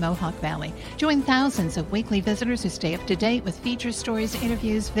future of the Mohawk Valley. Join thousands of weekly visitors who stay up to date with feature stories,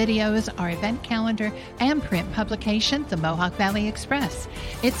 interviews, videos, our event calendar, and print publication, the Mohawk Valley Express.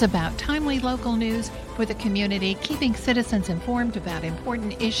 It's about timely local news for the community, keeping citizens informed about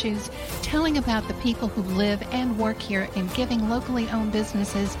important issues, telling about the people who live and work here, and giving locally owned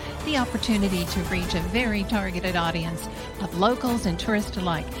businesses the opportunity to reach a very targeted audience of locals and tourists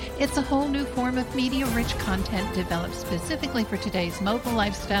alike. It's a whole new form of media-rich content developed specifically for today's mobile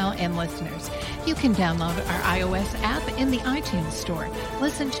lifestyle and listeners. You can download our iOS app in the iTunes Store,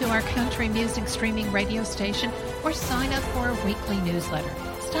 listen to our country music streaming radio station, or sign up for a weekly newsletter.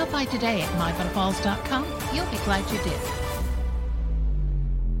 Stop by today at mylittlefalls.com. You'll be glad you did.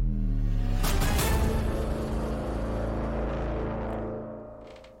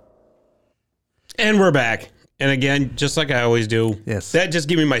 And we're back. And again, just like I always do, yes, that just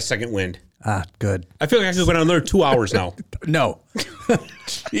gave me my second wind. Ah, good. I feel like I could go down another 2 hours now. No.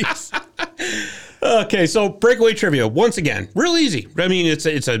 Jeez. Okay, so breakaway trivia. Once again, real easy. I mean,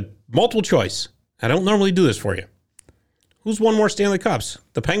 it's a multiple choice. I don't normally do this for you. Who's won more Stanley Cups,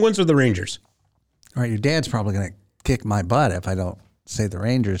 the Penguins or the Rangers? All right, your dad's probably going to kick my butt if I don't say the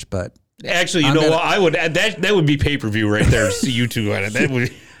Rangers, but actually, what? I would that would be pay-per-view right there to see you two on it. That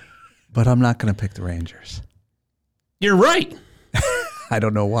would. But I'm not going to pick the Rangers. You're right. I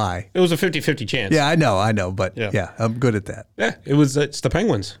don't know why. It was a 50-50 chance. Yeah, I know, but yeah, I'm good at that. Yeah, it's the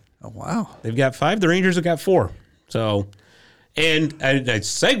Penguins. Oh, wow. They've got 5. The Rangers have got 4. So, and I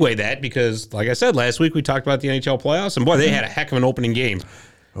segue that because, like I said, last week we talked about the NHL playoffs, and boy, they had a heck of an opening game.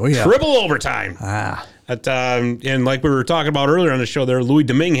 Oh, yeah. Triple overtime. And like we were talking about earlier on the show there, Louis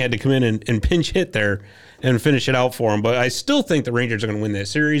Domingue had to come in and pinch hit there and finish it out for him. But I still think the Rangers are going to win that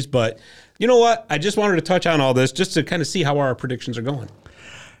series. But you know what? I just wanted to touch on all this just to kind of see how our predictions are going.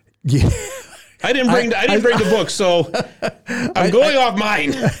 Yeah. I didn't bring the book, so I'm going off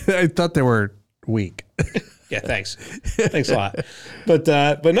mine. I thought they were weak. Yeah, thanks. Thanks a lot. But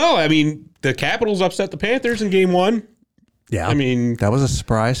no, I mean, the Capitals upset the Panthers in game 1. Yeah. I mean, that was a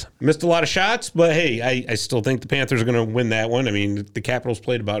surprise. Missed a lot of shots, but hey, I still think the Panthers are going to win that one. I mean, the Capitals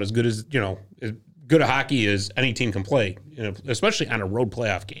played about as good as good a hockey as any team can play, especially on a road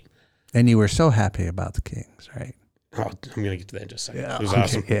playoff game. And you were so happy about the Kings, right? Oh, I'm going to get to that in just a second. Yeah. It was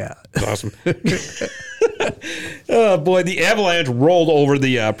awesome. Yeah. It was awesome. Oh, boy, the Avalanche rolled over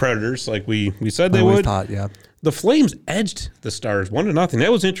the Predators like we said they would. We thought, yeah. The Flames edged the Stars 1-0.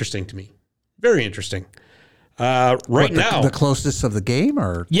 That was interesting to me. Very interesting. Now. The closest of the game,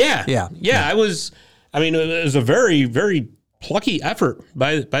 or? Yeah. It was a very, very plucky effort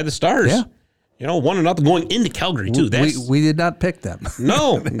by the Stars. Yeah. 1-0 going into Calgary, too. We did not pick them.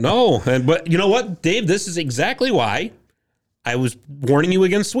 No. But you know what, Dave? This is exactly why I was warning you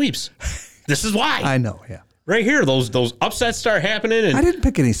against sweeps. This is why. I know, yeah. Right here, those upsets start happening. And I didn't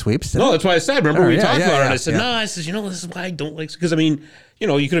pick any sweeps. No, that's why I said. Remember we talked about it. I said, yeah. this is why I don't like. Because, you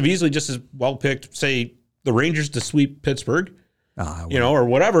could have easily just as well picked, say, the Rangers to sweep Pittsburgh, or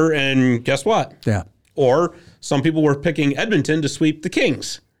whatever. And guess what? Yeah. Or some people were picking Edmonton to sweep the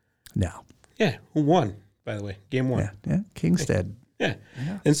Kings. No. Yeah. Who won, by the way? Game 1. Yeah. Kings did. Yeah.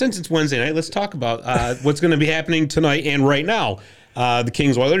 And since it's Wednesday night, let's talk about what's going to be happening tonight and right now. The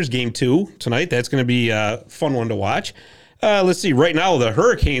Kings-Oilers, Game 2 tonight. That's going to be a fun one to watch. Let's see. Right now, the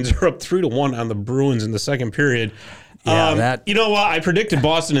Hurricanes are up 3-1 on the Bruins in the second period. Yeah, you know what? I predicted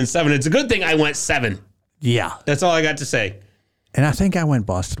Boston in 7. It's a good thing I went 7. Yeah. That's all I got to say. And I think I went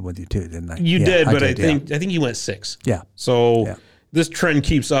Boston with you too, didn't I? You did, but I think you went 6. Yeah. So this trend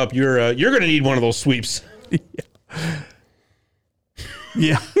keeps up. You're going to need one of those sweeps.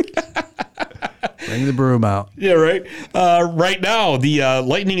 Yeah. Bring the broom out. Yeah, right. Right now, the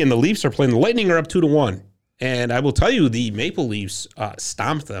Lightning and the Leafs are playing. The Lightning are up 2-1. And I will tell you, the Maple Leafs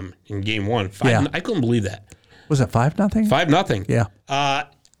stomped them in Game 1. I couldn't believe that. Was it 5-0? 5-0. Yeah.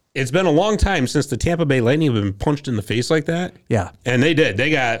 It's been a long time since the Tampa Bay Lightning have been punched in the face like that. Yeah. And they did. They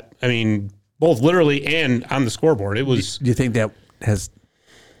got, both literally and on the scoreboard. It was. Do you think that has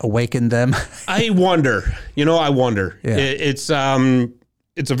awakened them? I wonder. I wonder. Yeah.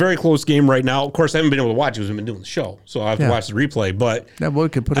 It's a very close game right now. Of course, I haven't been able to watch it because we've been doing the show. So I have to watch the replay. But we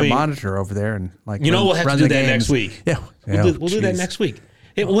could put a monitor over there and we'll have to do that next week. Yeah. We'll do that next week.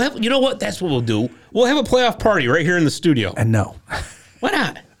 We'll have, you know what? That's what we'll do. We'll have a playoff party right here in the studio. And no. Why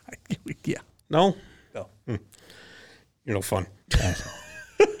not? Yeah. No? No. You're no fun.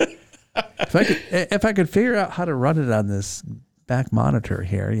 If I could figure out how to run it on this back monitor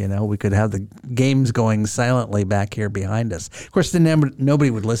here, we could have the games going silently back here behind us. Of course, then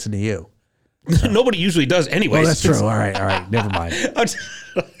nobody would listen to you. So. Nobody usually does anyway. Oh, that's true. All right. Never mind.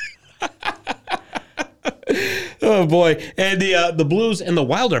 Oh boy! And the Blues and the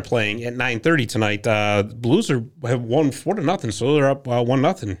Wild are playing at 9:30 tonight. Blues have won 4-0, so they're up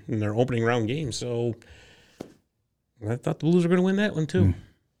 1-0 in their opening round game. So I thought the Blues were going to win that one too.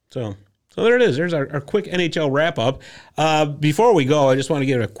 So there it is. There's our quick NHL wrap up. Before we go, I just want to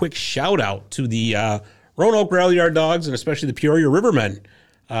give a quick shout out to the Roanoke Rail Yard Dogs and especially the Peoria Rivermen.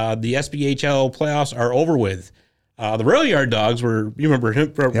 The SBHL playoffs are over with. The Rail Yard Dogs were, you remember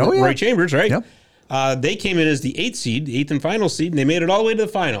him, Ray Chambers, right? Yep. They came in as the 8th and final seed, and they made it all the way to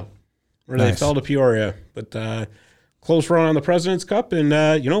the final, where they fell to Peoria. But close run on the President's Cup, and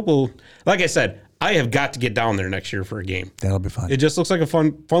like I said, I have got to get down there next year for a game. That'll be fun. It just looks like a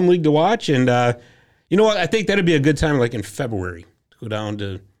fun league to watch, and you know what? I think that'd be a good time, like in February, to go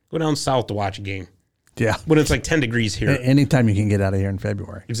down south to watch a game. Yeah, when it's like 10 degrees here. Anytime you can get out of here in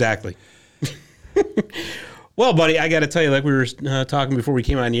February. Exactly. Well, buddy, I got to tell you, like we were talking before we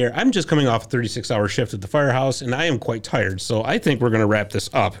came on the air, I'm just coming off a 36-hour shift at the firehouse, and I am quite tired. So I think we're going to wrap this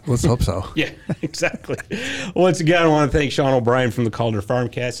up. Let's hope so. Yeah, exactly. Once again, I want to thank Sean O'Brien from the Calder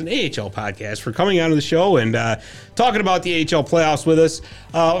Farmcast and AHL Podcast for coming on to the show and talking about the AHL playoffs with us.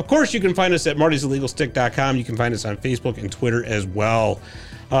 Of course, you can find us at martysillegalstick.com. You can find us on Facebook and Twitter as well.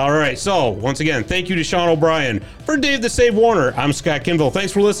 All right, so once again, thank you to Sean O'Brien. For Dave the Save Warner, I'm Scott Kindle.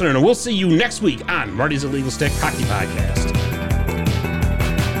 Thanks for listening, and we'll see you next week on Marty's Illegal Stick Hockey Podcast.